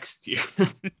next year.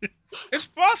 It's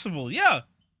possible. Yeah.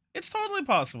 It's totally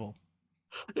possible.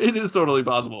 It is totally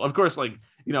possible. Of course,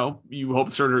 you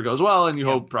hope surgery goes well, and you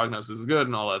hope prognosis is good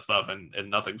and all that stuff, and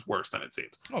nothing's worse than it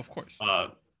seems. Oh, of course.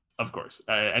 Of course.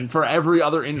 And for every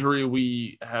other injury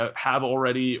we have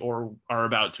already or are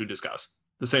about to discuss,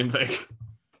 the same thing.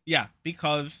 Yeah,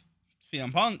 because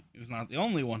CM Punk is not the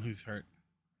only one who's hurt.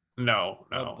 No.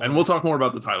 And we'll talk more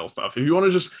about the title stuff. If you want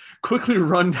to just quickly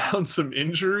run down some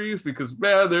injuries, because,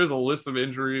 man, there's a list of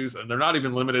injuries, and they're not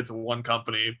even limited to one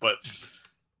company, but...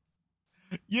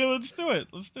 Yeah, let's do it.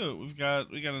 We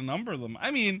got a number of them.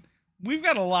 I mean, we've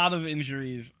got a lot of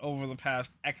injuries over the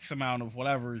past X amount of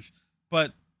whatevers,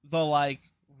 but the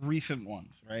recent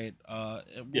ones, right?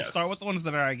 We'll start with the ones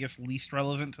that are, I guess, least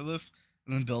relevant to this,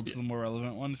 and then build to the more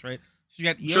relevant ones, right? So you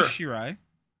got Io Shirai,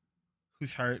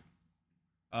 who's hurt.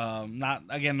 Not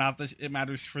that it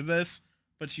matters for this,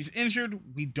 but she's injured.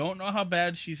 We don't know how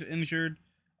bad she's injured.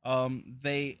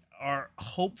 They are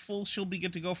hopeful she'll be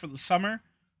good to go for the summer,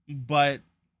 but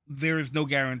there is no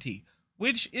guarantee,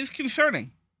 which is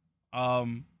concerning.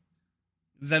 Then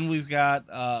we've got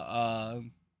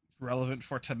relevant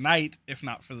for tonight, if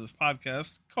not for this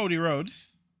podcast, Cody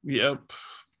Rhodes. Yep.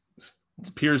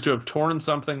 Appears to have torn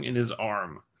something in his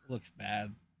arm. Looks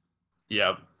bad.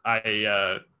 Yep.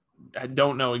 I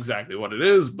don't know exactly what it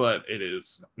is, but it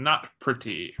is not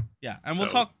pretty. Yeah, and we'll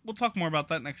talk more about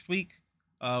that next week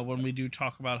when we do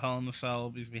talk about Hell in the Cell,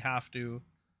 because we have to.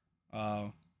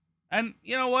 And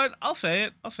you know what? I'll say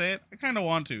it. I kind of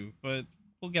want to, but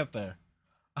we'll get there.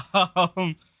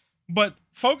 But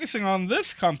focusing on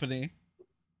this company,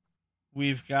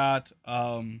 we've got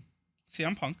CM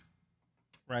Punk,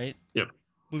 right? Yep.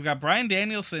 We've got Bryan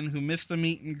Danielson, who missed the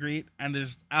meet and greet and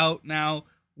is out now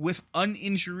with an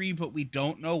injury, but we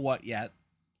don't know what yet.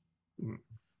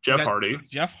 Jeff Hardy.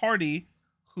 Jeff Hardy,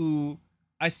 who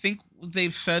I think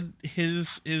they've said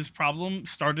his problem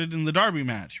started in the Darby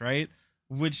match, right?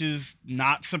 Which is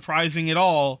not surprising at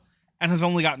all and has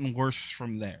only gotten worse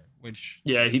from there.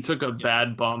 Yeah, he took a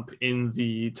bad bump in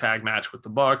the tag match with the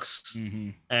Bucks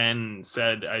and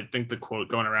said, I think the quote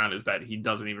going around is that he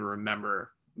doesn't even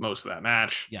remember most of that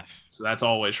match. Yes. So that's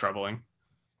always troubling.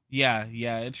 Yeah,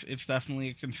 it's definitely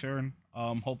a concern.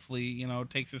 Hopefully, it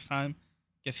takes his time,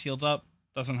 gets healed up,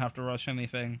 doesn't have to rush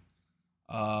anything.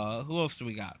 Who else do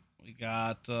we got? We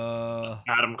got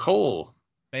Adam Cole.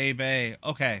 Bay.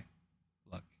 Okay.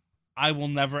 Look, I will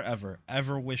never,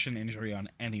 ever wish an injury on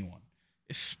anyone,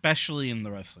 especially in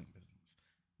the wrestling business.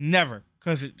 Never,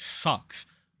 because it sucks.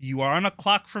 You are on a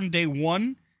clock from day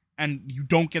one, and you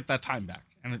don't get that time back.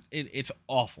 And it's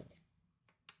awful.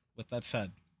 With that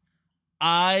said,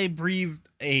 I breathed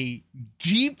a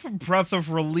deep breath of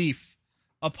relief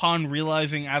upon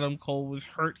realizing Adam Cole was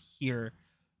hurt here.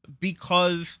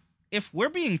 Because if we're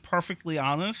being perfectly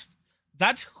honest,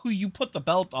 that's who you put the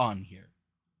belt on here.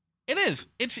 It is.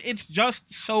 It's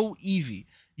just so easy.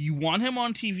 You want him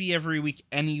on TV every week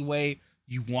anyway.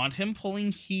 You want him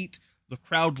pulling heat. The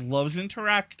crowd loves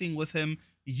interacting with him.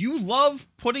 You love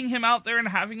putting him out there and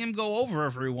having him go over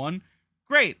everyone.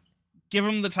 Great. Give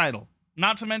him the title.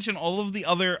 Not to mention all of the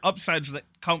other upsides that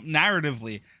come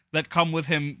narratively that come with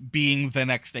him being the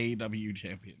next AEW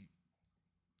champion.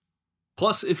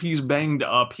 Plus, if he's banged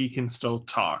up, he can still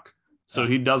talk. So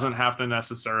he doesn't have to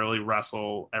necessarily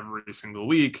wrestle every single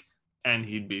week, and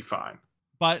he'd be fine.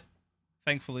 But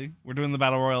thankfully, we're doing the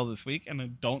Battle Royal this week, and I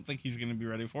don't think he's going to be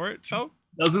ready for it. So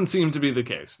doesn't seem to be the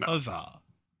case. No. Huzzah.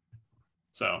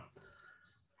 So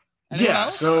anyone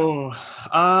else? So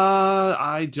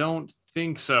I don't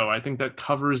think so. I think that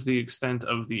covers the extent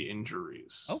of the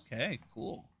injuries. Okay,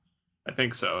 cool. I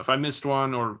think so. If I missed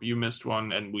one or you missed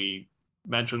one and we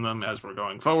mention them as we're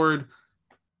going forward,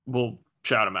 we'll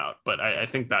shout them out. But I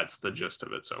think that's the gist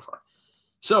of it so far.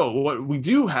 So what we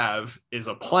do have is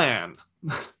a plan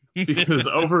because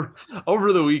over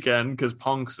the weekend, because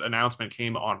Punk's announcement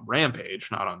came on Rampage,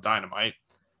 not on Dynamite,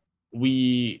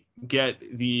 we get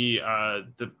the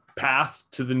path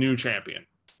to the new champion,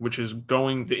 which is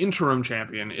the interim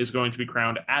champion is going to be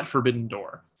crowned at Forbidden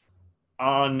Door.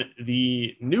 On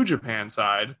the New Japan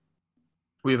side,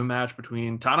 we have a match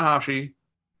between Tanahashi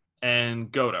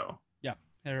and Goto. Yeah.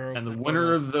 And the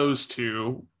winner of those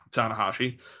two,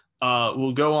 Tanahashi,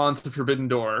 will go on to Forbidden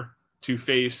Door to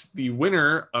face the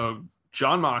winner of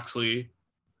Jon Moxley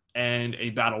and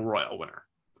a Battle Royal winner,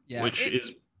 which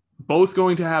is both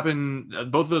going to happen.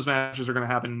 Both of those matches are going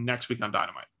to happen next week on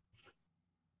Dynamite.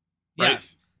 Right?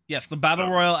 Yes. The Battle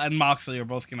Royal and Moxley are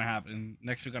both going to happen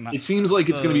next week on Dynamite. It seems like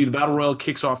it's going to be the Battle Royal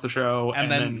kicks off the show,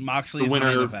 and then Moxley's the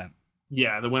main event.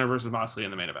 Yeah, the winner versus Moxley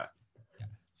in the main event.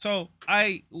 So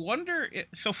I wonder.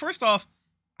 So first off,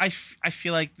 I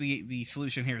feel like the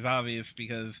solution here is obvious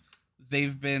because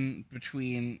they've been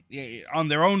on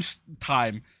their own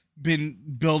time been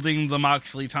building the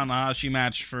Moxley Tanahashi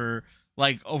match for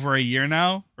like over a year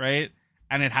now, right?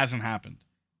 And it hasn't happened.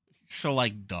 So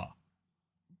like, duh.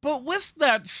 But with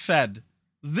that said,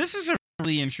 this is a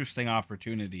really interesting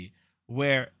opportunity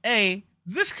where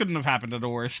this couldn't have happened at a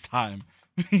worse time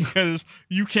because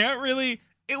you can't really.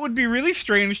 It would be really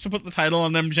strange to put the title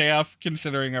on MJF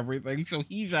considering everything. So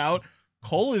he's out.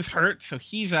 Cole is hurt, so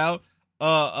he's out.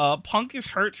 Punk is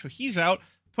hurt, so he's out.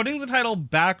 Putting the title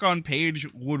back on Page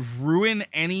would ruin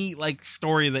any like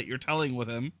story that you're telling with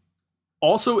him.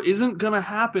 Also, isn't gonna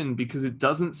happen because it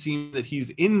doesn't seem that he's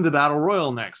in the Battle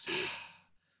Royal next week.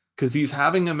 Because he's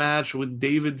having a match with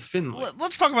David Finlay.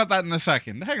 Let's talk about that in a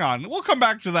second. Hang on, we'll come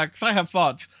back to that because I have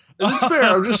thoughts. It's fair.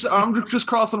 I'm just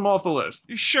crossing them off the list.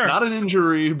 Sure. Not an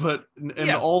injury, but in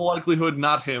all likelihood,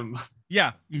 not him.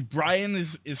 Yeah. Brian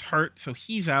is hurt, so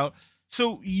he's out.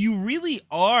 So you really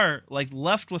are like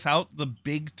left without the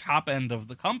big top end of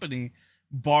the company,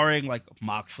 barring like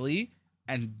Moxley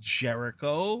and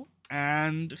Jericho.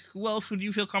 And who else would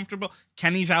you feel comfortable?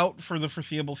 Kenny's out for the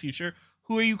foreseeable future.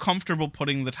 Who are you comfortable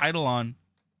putting the title on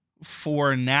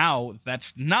for now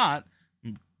that's not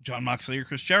Jon Moxley or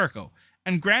Chris Jericho?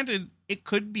 And granted, it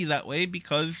could be that way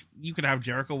because you could have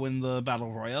Jericho win the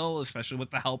Battle Royal, especially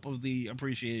with the help of the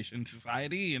Appreciation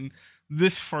Society, and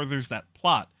this furthers that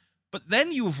plot. But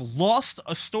then you've lost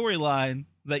a storyline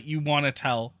that you want to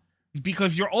tell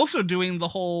because you're also doing the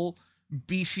whole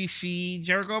BCC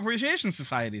Jericho Appreciation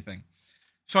Society thing.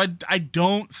 So I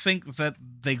don't think that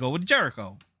they go with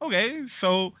Jericho. Okay,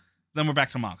 so then we're back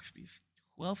to Moxley.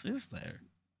 Who else is there?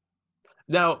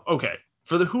 Now, okay,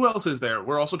 for the who else is there,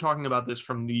 we're also talking about this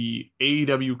from the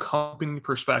AEW company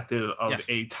perspective of Yes.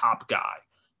 a top guy,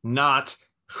 not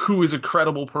who is a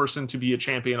credible person to be a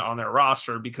champion on their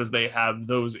roster because they have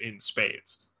those in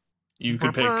spades. You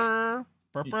could pick. Well,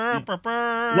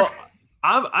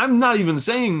 I'm not even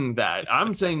saying that.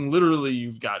 I'm saying literally,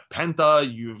 you've got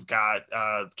Penta, you've got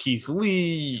Keith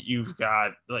Lee, you've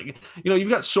got you've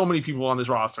got so many people on this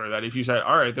roster that if you say,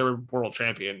 all right, they're world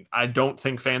champion, I don't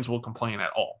think fans will complain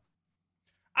at all.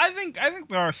 I think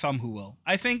there are some who will.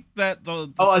 I think that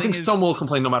the I think some will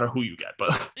complain no matter who you get,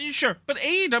 but sure. But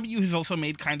AEW has also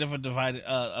made kind of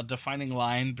a defining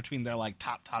line between their like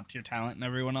top tier talent and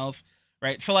everyone else,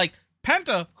 right? So like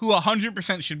Penta, who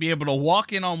 100% should be able to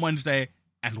walk in on Wednesday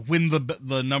and win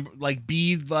the number, like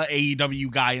be the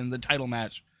AEW guy in the title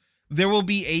match. There will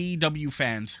be AEW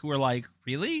fans who are like,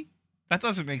 really? That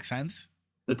doesn't make sense.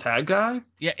 The tag guy?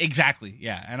 Yeah, exactly.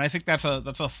 Yeah, and I think that's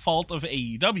a fault of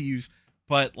AEW's.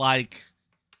 But like,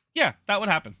 yeah, that would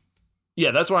happen.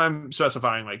 Yeah, that's why I'm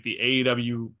specifying like the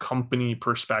AEW company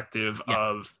perspective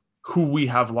of who we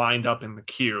have lined up in the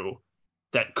queue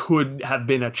that could have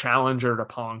been a challenger to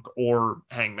Punk or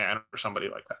Hangman or somebody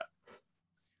like that.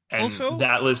 And also,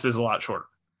 that list is a lot shorter.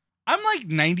 I'm like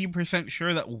 90%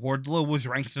 sure that Wardlow was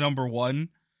ranked number 1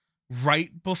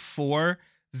 right before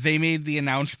they made the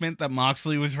announcement that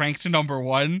Moxley was ranked number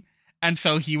 1. And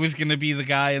so he was going to be the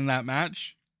guy in that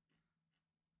match.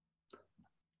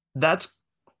 That's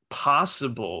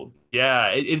possible. Yeah.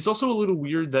 It's also a little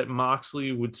weird that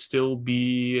Moxley would still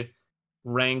be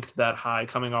ranked that high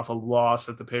coming off a loss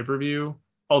at the pay-per-view.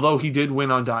 Although he did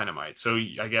win on Dynamite, so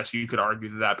I guess you could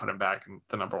argue that put him back in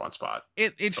the number 1 spot.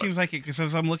 It seems like it, because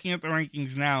as I'm looking at the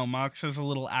rankings now, Mox has a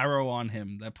little arrow on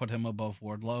him that put him above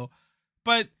Wardlow.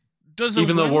 But does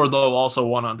even though Wardlow also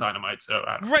won on Dynamite, so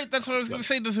right, that's what I was going to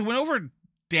say. Does it win over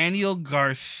Daniel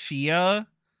Garcia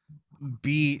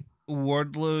beat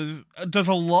Wardlow's? Does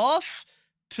a loss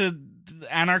to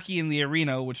Anarchy in the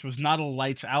Arena, which was not a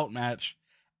lights out match,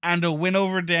 and a win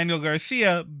over Daniel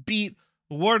Garcia beat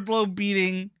Wardlow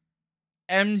beating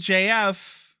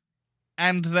MJF,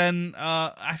 and then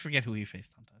I forget who he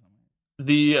faced on Dynamite.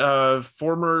 The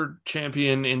former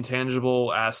champion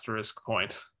intangible asterisk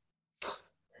point.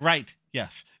 Right,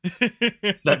 yes.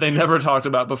 That they never talked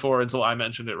about before until I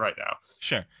mentioned it right now.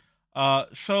 Sure.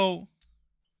 So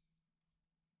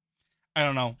I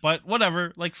don't know, but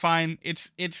whatever. Like, fine.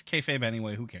 It's kayfabe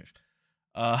anyway. Who cares?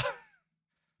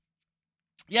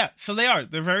 Yeah, so they're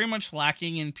very much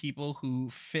lacking in people who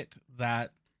fit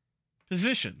that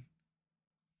position.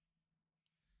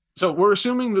 So we're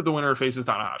assuming that the winner faces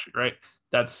Tanahashi, right?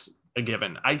 That's a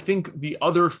given. I think the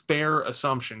other fair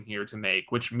assumption here to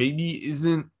make, which maybe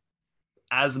isn't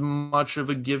as much of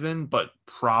a given, but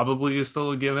probably is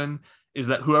still a given, is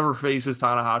that whoever faces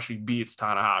Tanahashi beats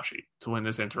Tanahashi to win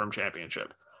this interim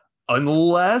championship.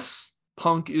 Unless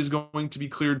Punk is going to be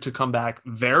cleared to come back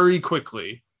very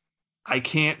quickly, I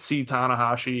can't see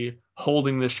Tanahashi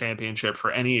holding this championship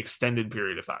for any extended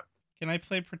period of time. Can I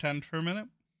play pretend for a minute?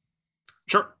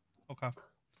 Sure. Okay.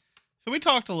 So we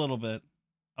talked a little bit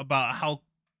about how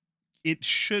it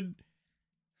should...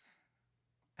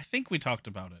 I think we talked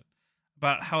about it.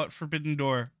 About how at Forbidden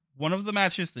Door, one of the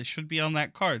matches that should be on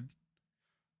that card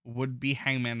would be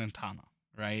Hangman and Tana,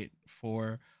 right?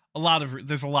 For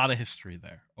there's a lot of history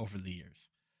there over the years.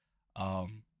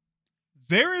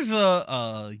 There is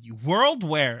a world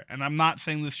where, and I'm not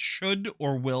saying this should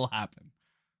or will happen,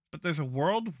 but there's a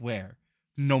world where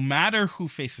no matter who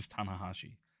faces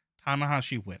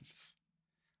Tanahashi wins.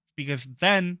 Because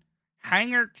then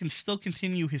Hanger can still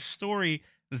continue his story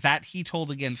that he told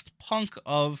against Punk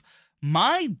of,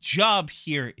 my job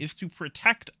here is to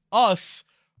protect us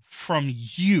from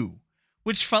you,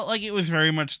 which felt like it was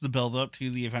very much the build-up to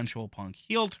the eventual Punk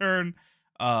heel turn,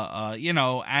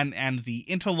 and the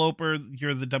interloper,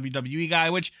 you're the WWE guy,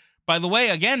 which, by the way,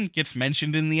 again, gets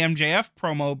mentioned in the MJF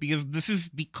promo, because this is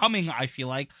becoming, I feel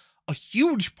like, a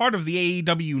huge part of the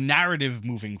AEW narrative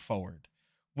moving forward,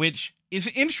 which is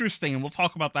interesting, and we'll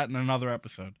talk about that in another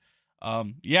episode.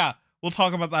 We'll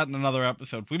talk about that in another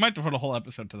episode. We might devote a whole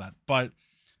episode to that. But,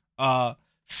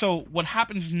 so what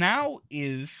happens now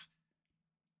is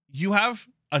you have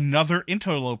another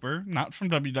interloper, not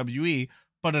from WWE,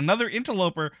 but another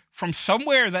interloper from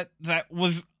somewhere that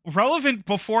was relevant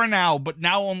before now, but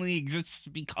now only exists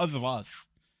because of us.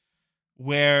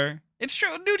 Where, it's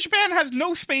true, New Japan has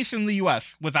no space in the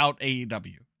US without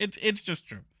AEW. It's just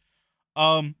true.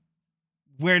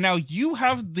 Where now you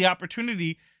have the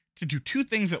opportunity to do two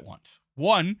things at once.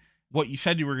 One, what you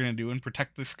said you were going to do and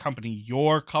protect this company,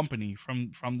 your company,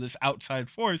 from this outside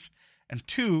force. And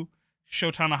two,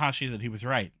 show Tanahashi that he was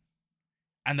right.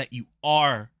 and that you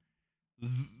are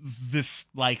this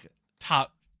like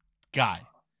top guy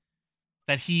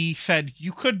that he said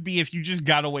you could be if you just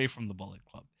got away from the Bullet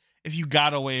Club, if you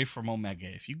got away from Omega,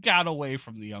 if you got away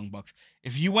from the Young Bucks,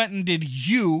 if you went and did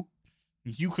you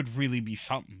could really be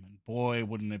something. And boy,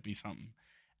 wouldn't it be something.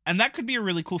 And that could be a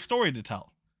really cool story to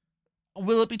tell.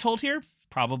 Will it be told here?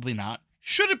 Probably not.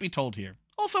 Should it be told here?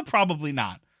 Also probably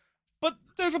not. But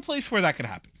there's a place where that could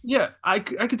happen. Yeah, I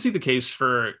could see the case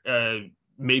for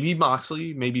maybe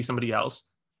Moxley, maybe somebody else.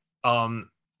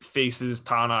 Faces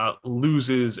Tana,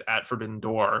 loses at Forbidden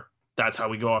Door. That's how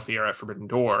we go off the air at Forbidden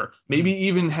Door. Maybe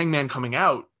even Hangman coming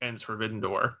out ends Forbidden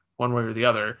Door, one way or the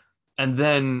other. And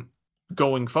then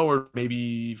going forward,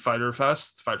 maybe Fyter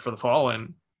Fest, Fight for the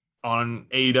Fallen, on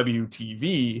AEW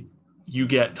TV, you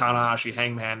get Tanahashi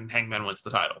Hangman, Hangman wins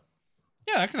the title.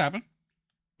 Yeah, that could happen.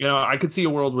 You know, I could see a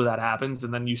world where that happens,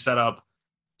 and then you set up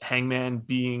Hangman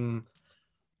being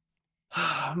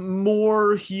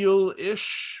more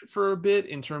heel-ish for a bit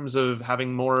in terms of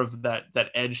having more of that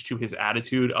edge to his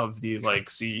attitude of the like,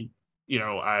 see, you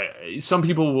know, some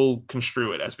people will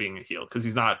construe it as being a heel because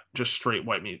he's not just straight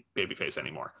white meat babyface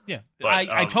anymore. Yeah, but,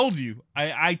 I told you,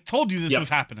 I told you this was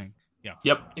happening. Yeah.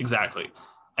 Yep, exactly.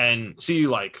 And see,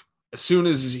 like, as soon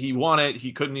as he won it,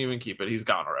 he couldn't even keep it. He's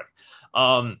gone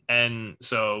already. And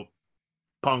so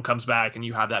Punk comes back and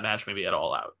you have that match maybe at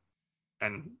All Out.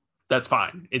 And that's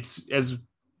fine. It's as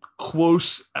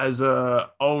close as a,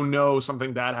 oh no,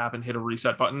 something bad happened, hit a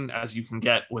reset button as you can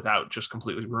get without just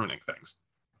completely ruining things.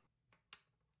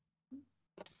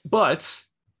 But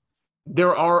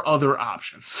there are other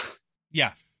options.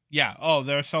 Yeah. Yeah. Oh,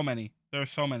 there are so many. There are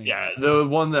so many. Yeah. The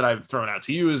one that I've thrown out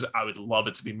to you is I would love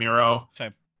it to be Miro.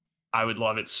 Same. I would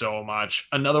love it so much.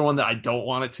 Another one that I don't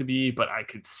want it to be, but I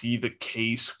could see the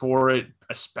case for it,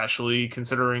 especially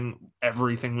considering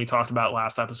everything we talked about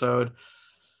last episode.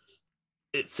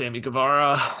 It's Sammy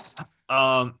Guevara.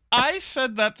 I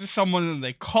said that to someone and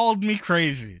they called me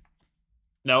crazy.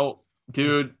 No,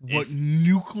 dude. What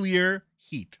nuclear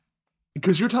heat?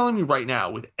 Because you're telling me right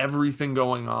now, with everything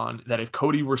going on, that if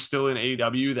Cody were still in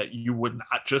AEW, that you would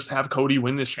not just have Cody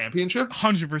win this championship?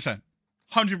 100%.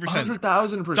 100%.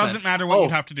 100,000%. Doesn't matter what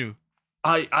you'd have to do.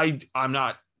 I'm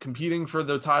not competing for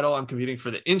the title. I'm competing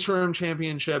for the interim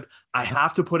championship. I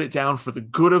have to put it down for the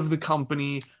good of the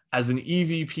company. As an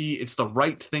EVP, it's the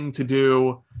right thing to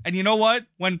do. And you know what?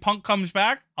 When Punk comes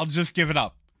back, I'll just give it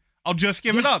up. I'll just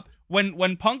give it up.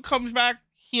 When Punk comes back,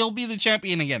 he'll be the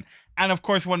champion again. And of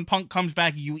course, when Punk comes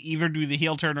back, you either do the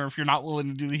heel turn, or if you're not willing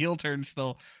to do the heel turn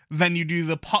still, then you do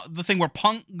the thing where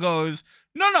Punk goes,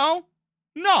 no.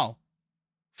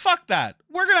 Fuck that.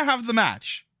 We're going to have the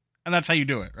match. And that's how you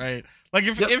do it, right? Like,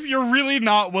 if you're really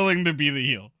not willing to be the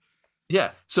heel.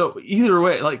 Yeah. So either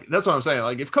way, like, that's what I'm saying.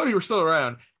 Like, if Cody were still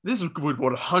around, this would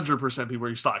 100% be where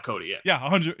you slot Cody in. Yeah,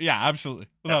 100. Yeah, absolutely.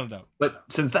 Without a doubt. But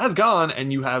since that's gone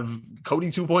and you have Cody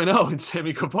 2.0 and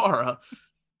Sammy Guevara,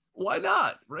 why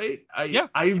not, right?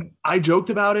 I joked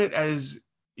about it as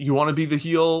you want to be the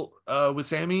heel with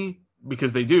Sammy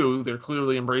because they do. They're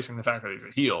clearly embracing the fact that he's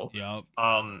a heel. Yep.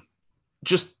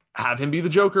 Just have him be the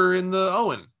Joker in the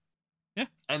Owen. Yeah.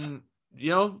 And, you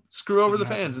know, screw over the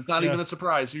fans. It's not even a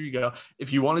surprise. Here you go.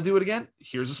 If you want to do it again,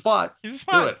 here's a spot. Do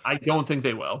it. I don't think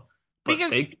they will. But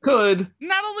because they could.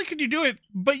 Not only could you do it,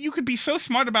 but you could be so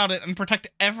smart about it and protect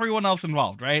everyone else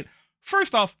involved, right?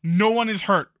 First off, no one is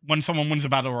hurt when someone wins a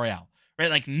Battle Royale, right?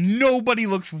 Like, nobody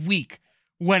looks weak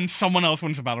when someone else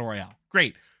wins a Battle Royale.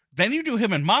 Great. Then you do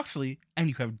him and Moxley, and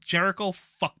you have Jericho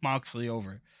fuck Moxley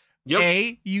over.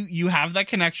 Yep. You have that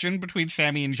connection between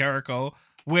Sammy and Jericho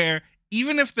where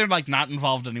even if they're like not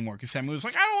involved anymore, because Sammy was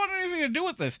like, I don't want anything to do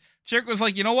with this. Jericho was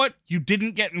like, you know what? You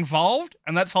didn't get involved,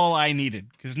 and that's all I needed,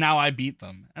 because now I beat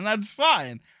them. And that's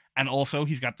fine. And also,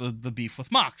 he's got the beef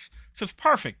with Mox. So it's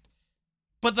perfect.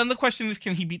 But then the question is,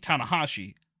 can he beat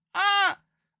Tanahashi?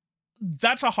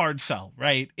 That's a hard sell,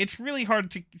 right? It's really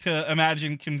hard to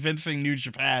imagine convincing New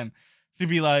Japan to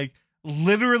be like,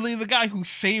 literally the guy who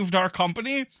saved our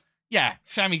company? Yeah,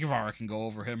 Sammy Guevara can go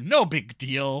over him. No big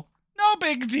deal. No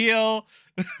big deal.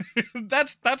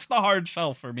 That's the hard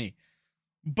sell for me.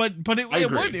 But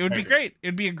it would be great.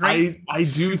 It'd be a great I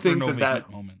do think that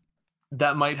moment.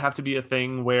 That might have to be a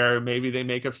thing where maybe they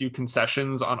make a few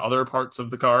concessions on other parts of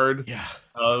the card. Yeah.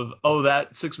 Of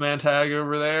that 6-man tag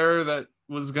over there that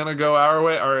was gonna go our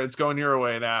way, or it's going your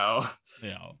way now.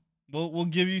 Yeah. We'll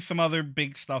give you some other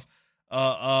big stuff.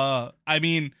 I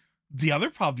mean, the other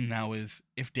problem now is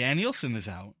if Danielson is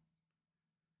out,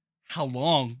 how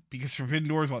long? Because Forbidden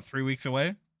Door is 3 weeks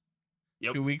away?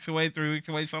 Yep. 2 weeks away, 3 weeks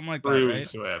away, something like that, 3 right? 3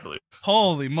 weeks away, I believe.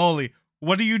 Holy moly.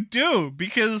 What do you do?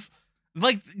 Because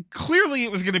like, clearly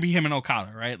it was going to be him and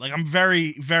Okada, right? Like, I'm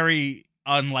very, very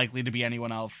unlikely to be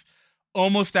anyone else.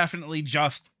 Almost definitely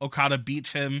just Okada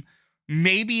beats him.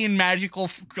 Maybe in magical,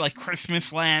 like,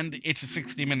 Christmas land, it's a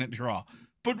 60-minute draw.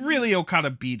 But really, Okada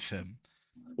beats him.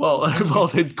 Well,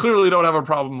 they clearly don't have a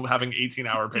problem having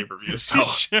 18-hour pay-per-views. So.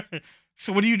 Sure.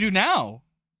 So what do you do now?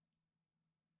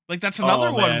 Like, that's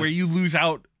another one where you lose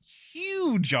out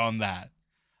huge on that.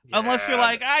 Yeah, unless you're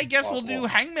like, I guess we'll do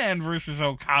Hangman versus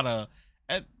Okada.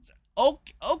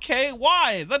 Okay,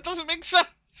 why? That doesn't make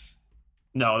sense.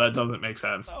 No, that doesn't make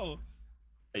sense. No.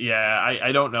 Yeah,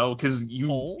 I don't know, because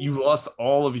you've lost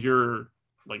all of your,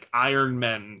 like, Iron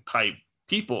Men type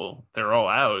people. They're all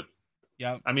out.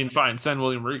 Yeah. I mean, fine, send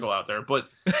William Regal out there, but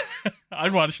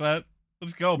I'd watch that.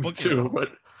 Let's go. Book too,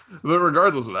 but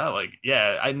regardless of that, like,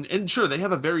 yeah, and sure, they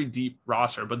have a very deep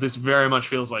roster, but this very much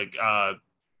feels like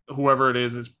whoever it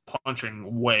is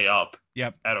punching way up.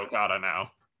 Yep. At Okada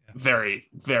now. Yep. Very,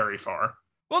 very far.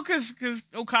 Well, because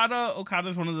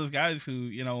Okada's one of those guys who,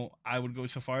 you know, I would go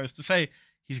so far as to say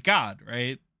he's God,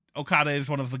 right? Okada is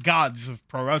one of the gods of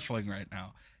pro wrestling right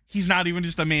now. He's not even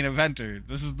just a main eventer.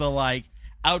 This is the, like,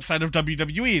 outside of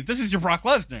WWE, this is your Brock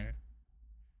Lesnar.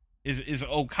 Is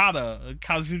Okada,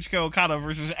 Kazuchika Okada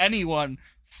versus anyone,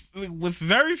 with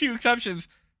very few exceptions,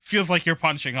 feels like you're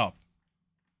punching up.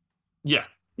 Yeah,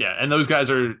 and those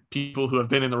guys are people who have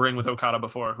been in the ring with Okada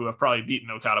before, who have probably beaten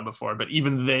Okada before, but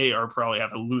even they are probably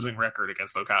have a losing record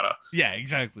against Okada. Yeah,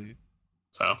 exactly.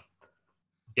 So,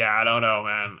 yeah, I don't know,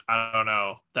 man. I don't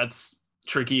know. That's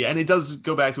tricky, and it does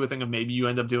go back to a thing of maybe you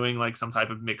end up doing like some type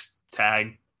of mixed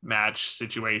tag match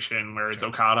situation where it's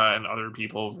Okada and other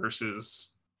people versus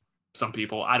some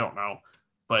people. I don't know,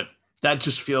 but that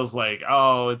just feels like,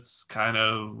 oh, it's kind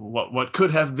of what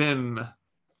could have been,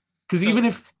 because even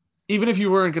if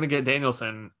you weren't going to get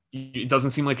Danielson, it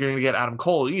doesn't seem like you're going to get Adam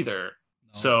Cole either. No.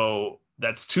 So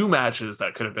that's two matches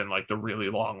that could have been like the really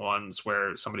long ones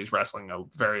where somebody's wrestling a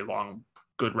very long,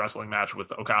 good wrestling match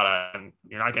with Okada, and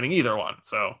you're not getting either one.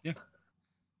 So yeah,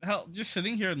 hell, just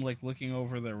sitting here and like looking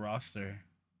over their roster,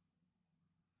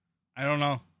 I don't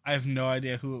know. I have no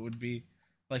idea who it would be.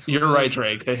 Like, you're right,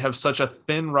 Drake. They have such a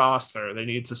thin roster. They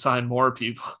need to sign more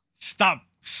people.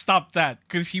 Stop that,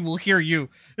 because he will hear you.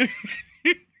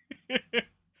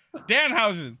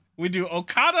 Danhausen. We do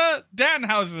Okada,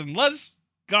 Danhausen. Let's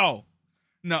go.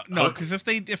 No, because if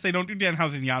they don't do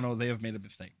Danhausen, Yano, they have made a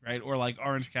mistake, right? Or like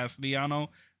Orange Cassidy, Yano.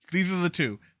 These are the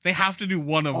two. They have to do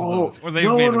one of those, or they've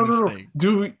made a mistake.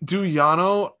 No. Do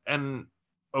Yano and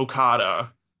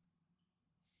Okada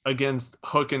against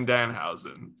Hook and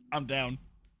Danhausen. I'm down.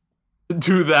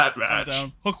 Do that match. I'm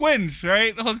down. Hook wins,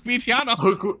 right? Hook beats Yano.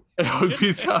 Hook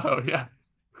beats Yano, yeah.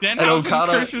 Danhausen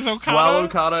curses Okada. While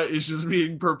Okada is just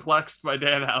being perplexed by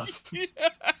Danhausen.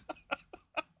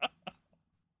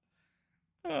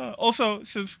 Also,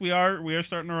 since we are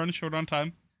starting to run short on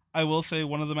time, I will say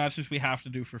one of the matches we have to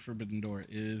do for Forbidden Door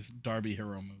is Darby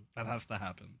Hiromu. That has to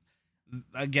happen.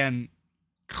 Again,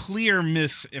 clear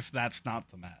miss if that's not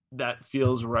the match. That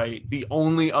feels right. The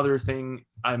only other thing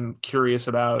I'm curious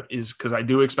about is, because I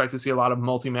do expect to see a lot of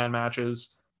multi-man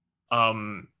matches,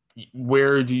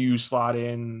 where do you slot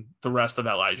in the rest of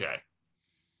LIJ?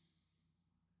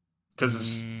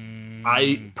 Because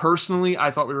I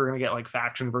thought we were going to get like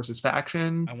faction versus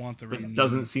faction. I want the but it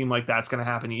doesn't seem like that's going to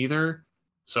happen either.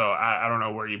 So I don't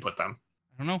know where you put them.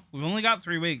 I don't know. We've only got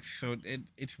 3 weeks, so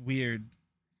it's weird.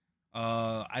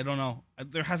 I don't know.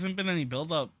 There hasn't been any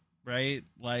build up, right?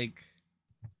 Like,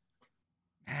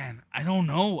 man, I don't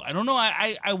know.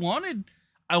 I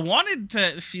wanted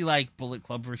to see like Bullet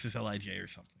Club versus LIJ or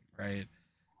something, right?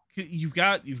 You've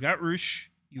got Rush,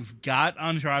 you've got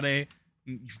Andrade,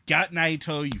 you've got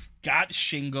Naito, you've got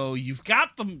Shingo, you've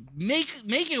got them. Make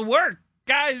it work,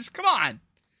 guys. Come on.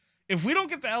 If we don't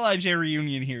get the LIJ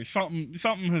reunion here, something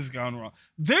has gone wrong.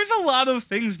 There's a lot of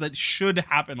things that should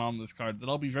happen on this card that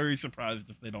I'll be very surprised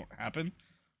if they don't happen,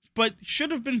 but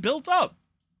should have been built up.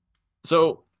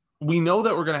 So we know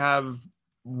that we're going to have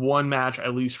one match,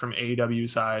 at least from AEW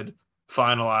side,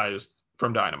 finalized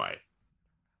from Dynamite.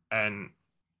 And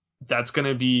that's going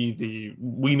to be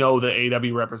we know the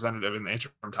AEW representative in the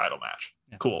interim title match.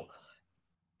 Yeah. Cool.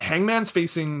 Hangman's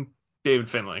facing David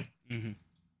Finlay. Mm-hmm.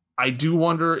 I do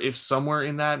wonder if somewhere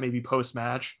in that, maybe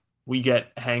post-match, we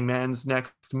get Hangman's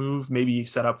next move, maybe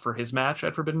set up for his match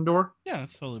at Forbidden Door. Yeah,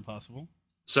 that's totally possible.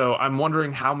 So I'm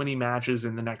wondering how many matches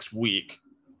in the next week,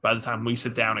 by the time we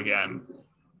sit down again,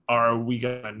 are we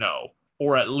going to know?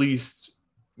 Or at least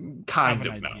kind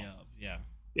of know.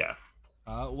 Yeah.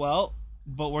 Well,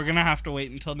 but we're going to have to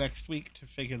wait until next week to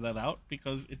figure that out,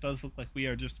 because it does look like we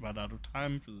are just about out of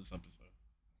time for this episode.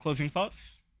 Closing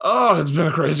thoughts? Oh, it's been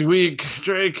a crazy week,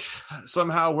 Drake.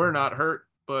 Somehow we're not hurt,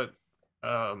 but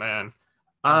oh man,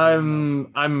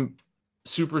 I'm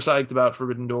super psyched about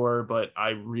Forbidden Door, but I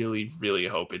really, really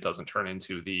hope it doesn't turn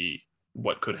into the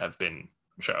what could have been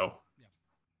show.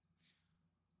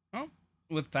 Well,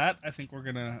 with that, I think we're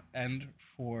gonna end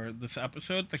for this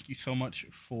episode. Thank you so much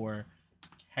for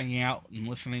hanging out and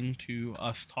listening to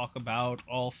us talk about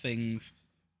all things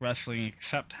wrestling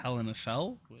except Hell in a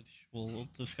Cell, which we'll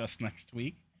discuss next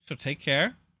week. So take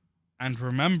care, and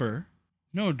remember,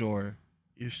 no door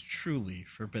is truly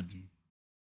forbidden.